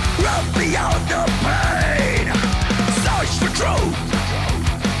 run beyond the pain, search for truth,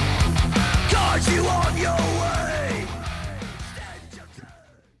 guide you on your way.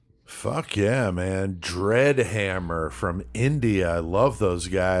 Fuck yeah, man. Dreadhammer from India. I love those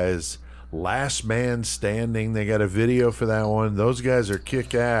guys. Last Man Standing. They got a video for that one. Those guys are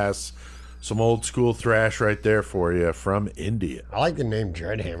kick-ass. Some old school thrash right there for you from India. I like the name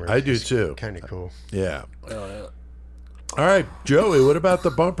Dreadhammer. I do too. Kind of cool. Yeah. All right, Joey, what about the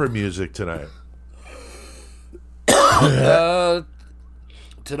bumper music tonight?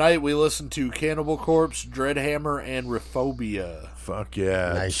 Tonight we listened to Cannibal Corpse, Dreadhammer, and Rephobia. Fuck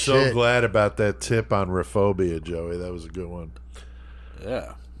yeah. Nice so shit. glad about that tip on Rephobia, Joey. That was a good one.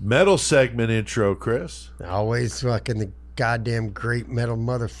 Yeah. Metal segment intro, Chris. Always fucking the goddamn great metal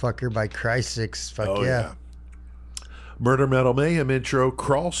motherfucker by Crysis. Fuck yeah. Murder Metal Mayhem intro,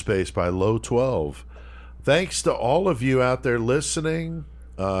 Crawl Space by Low 12. Thanks to all of you out there listening.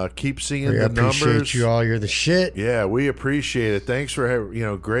 Keep seeing We the appreciate numbers. you all. You're the shit. Yeah, we appreciate it. Thanks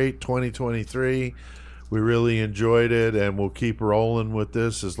for great 2023. We really enjoyed it, and we'll keep rolling with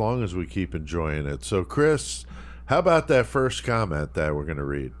this as long as we keep enjoying it. So, Chris, how about that first comment that we're going to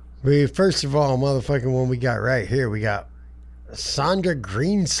read? First of all, motherfucking one we got right here. We got Sandra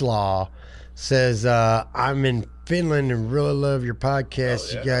Greenslaw says, I'm in Finland and really love your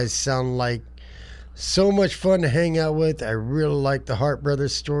podcast. You guys sound like so much fun to hang out with. I really like the Hart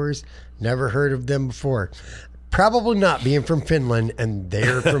Brothers stories. Never heard of them before. Probably not, being from Finland, and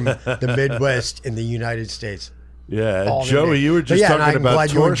they're from the Midwest in the United States. Yeah, All Joey, you were just talking about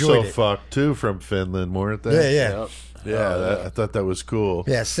glad you enjoyed torso it. fuck too from Finland, weren't they? Yeah. I thought that was cool.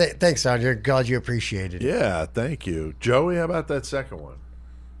 Yeah, thanks, Sandra. Glad you appreciated it. Yeah, thank you, Joey. How about that second one?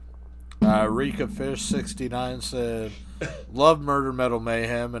 Rika Fish 69 said, "Love Murder Metal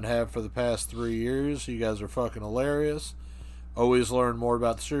Mayhem and have for the past 3 years. You guys are fucking hilarious. Always learn more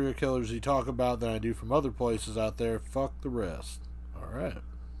about the serial killers you talk about than I do from other places out there. Fuck the rest." All right.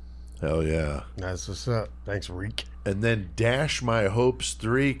 Hell yeah. That's what's up. Thanks, Reek. And then Dash My Hopes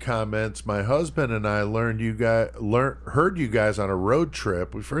 3 comments, my husband and I heard you guys on a road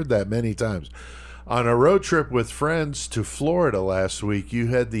trip. We've heard that many times. On a road trip with friends to Florida last week. You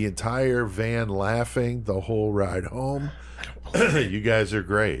had the entire van laughing the whole ride home. You guys are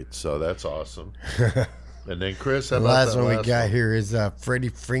great. So that's awesome. And then Chris, how The about last that one we last got one? here is Freddie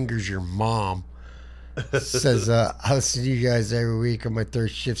Fingers Your Mom. Says, I listen to you guys every week on my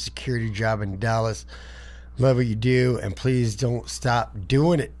third shift security job in Dallas. Love what you do, and please don't stop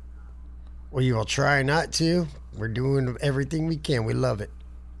doing it. We will try not to. We're doing everything we can. We love it.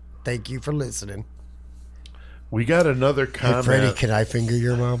 Thank you for listening. We got another Hey, comment. Freddie, can I finger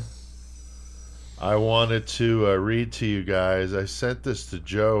your mom? I wanted to read to you guys. I sent this to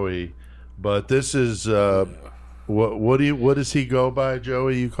Joey, but this is what does he go by,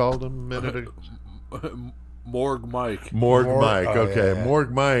 Joey? You called him a minute ago. Morgue Mike. Morgue Mike. Okay, yeah.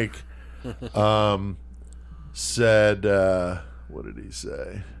 Morgue Mike said, what did he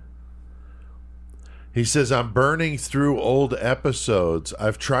say? He says, I'm burning through old episodes.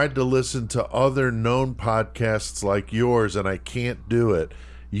 I've tried to listen to other known podcasts like yours, and I can't do it.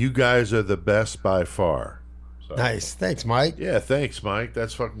 You guys are the best by far. So, Nice. Thanks, Mike. yeah, thanks, Mike.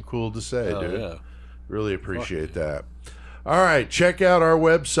 That's fucking cool to say, Hell dude. yeah. Really appreciate that. All right, check out our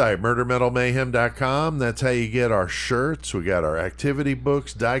website, murdermetalmayhem.com. That's how you get our shirts. We got our activity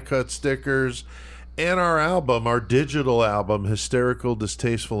books, die-cut stickers, and our album, our digital album, Hysterical,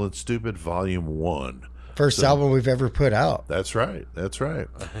 Distasteful, and Stupid, Volume 1. First album we've ever put out. That's right. That's right.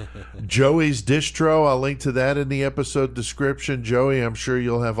 Joey's distro, I'll link to that in the episode description. Joey, I'm sure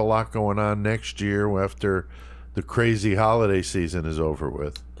you'll have a lot going on next year after the crazy holiday season is over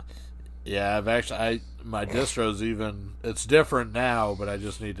with. Yeah, my distro's it's different now, but I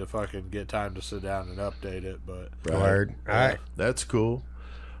just need to fucking get time to sit down and update it. But Word. All right. That's cool.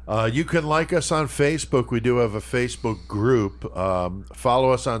 You can like us on Facebook. We do have a Facebook group.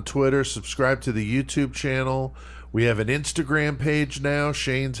 Follow us on Twitter. Subscribe to the YouTube channel. We have an Instagram page now.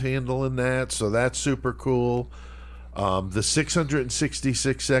 Shane's handling that, so that's super cool. The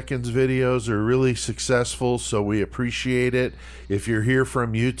 666 seconds videos are really successful, so we appreciate it. If you're here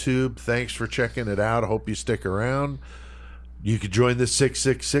from YouTube, thanks for checking it out. I hope you stick around. You could join the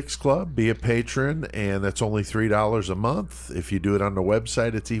 666 Club, be a patron, and that's only $3 a month. If you do it on the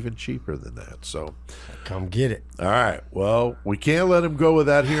website, it's even cheaper than that. So Come get it. all right. Well, we can't let him go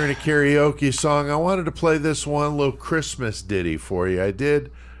without hearing a karaoke song. I wanted to play this one little Christmas ditty for you. I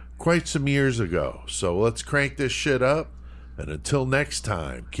did quite some years ago. So let's crank this shit up. And until next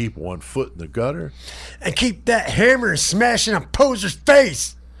time, keep one foot in the gutter. And keep that hammer smashing a poser's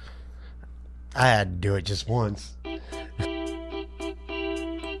face. I had to do it just once.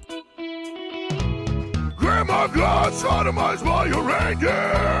 Grandma got sodomized by a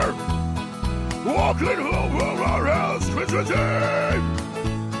reindeer, walking over our house Christmas Eve.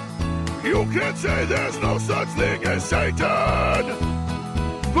 You can't say there's no such thing as Satan,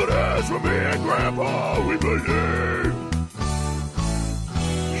 but as for me and Grandpa, we believe.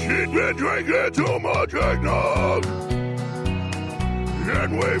 She'd been drinking too much eggnog,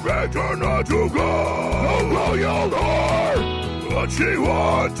 and we begged her not to go. No, yelled her, but she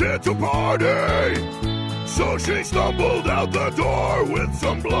wanted to party. So she stumbled out the door with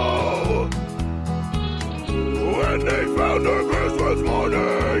some blow. When they found her Christmas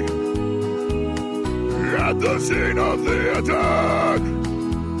morning at the scene of the attack,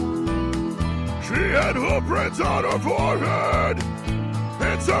 she had hoofprints on her forehead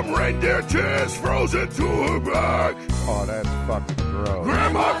and some reindeer tears frozen to her back. Oh, that's fucking gross.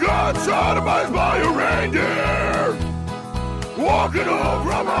 Grandma got sodomized by a reindeer, walking home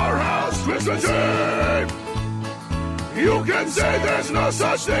from our house Christmas Eve. You can say there's no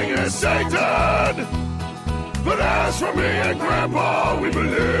such thing as Satan, but as for me and Grandpa, we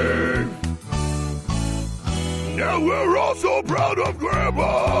believe. Now we're all so proud of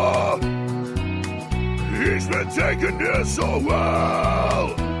Grandpa. He's been taking this so well.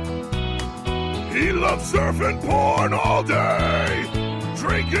 He loves surfing porn all day,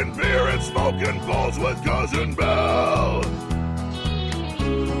 drinking beer and smoking bowls with Cousin Belle.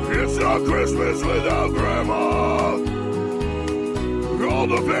 It's not Christmas without Grandma. All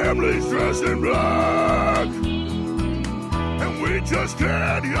the family's dressed in black, and we just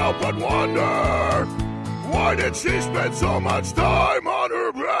can't help but wonder, why did she spend so much time on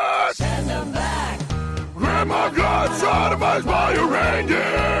her back? Send them back. Grandma got sodomized by a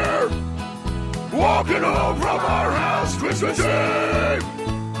reindeer, walking home from our house Christmas Eve.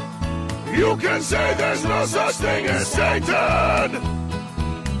 You can say there's no such thing as Satan,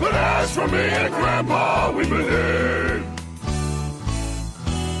 but as for me and Grandpa, we believe.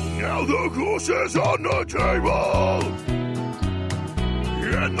 Now the goose is on the table,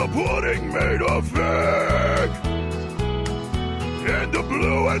 and the pudding made of fig, and the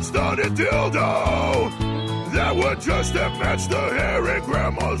blue and studded dildo that would just have matched the hair in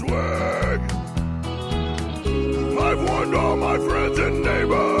Grandma's wig. I've warned all my friends and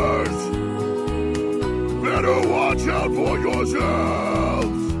neighbors, better watch out for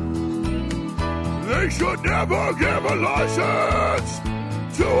yourselves. They should never give a license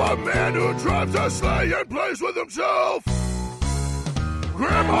to a man who drives a sleigh and plays with himself.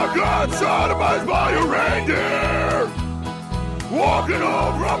 Grandma got sodomized by a reindeer, walking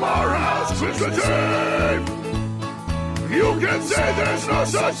home from our house Christmas Eve. You can say there's no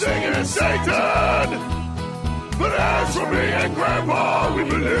such thing as Satan, but as for me and Grandpa, we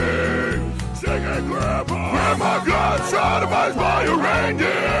believe. Sing it, Grandpa. Grandma got sodomized by a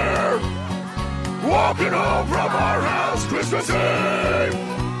reindeer, walking home from our house Christmas Eve.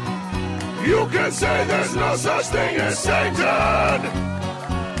 You can say there's no such thing as Satan,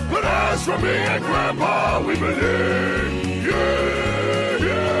 but as for me and Grandpa, we believe. Yeah,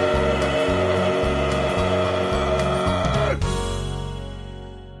 yeah.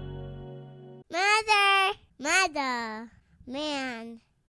 Mother.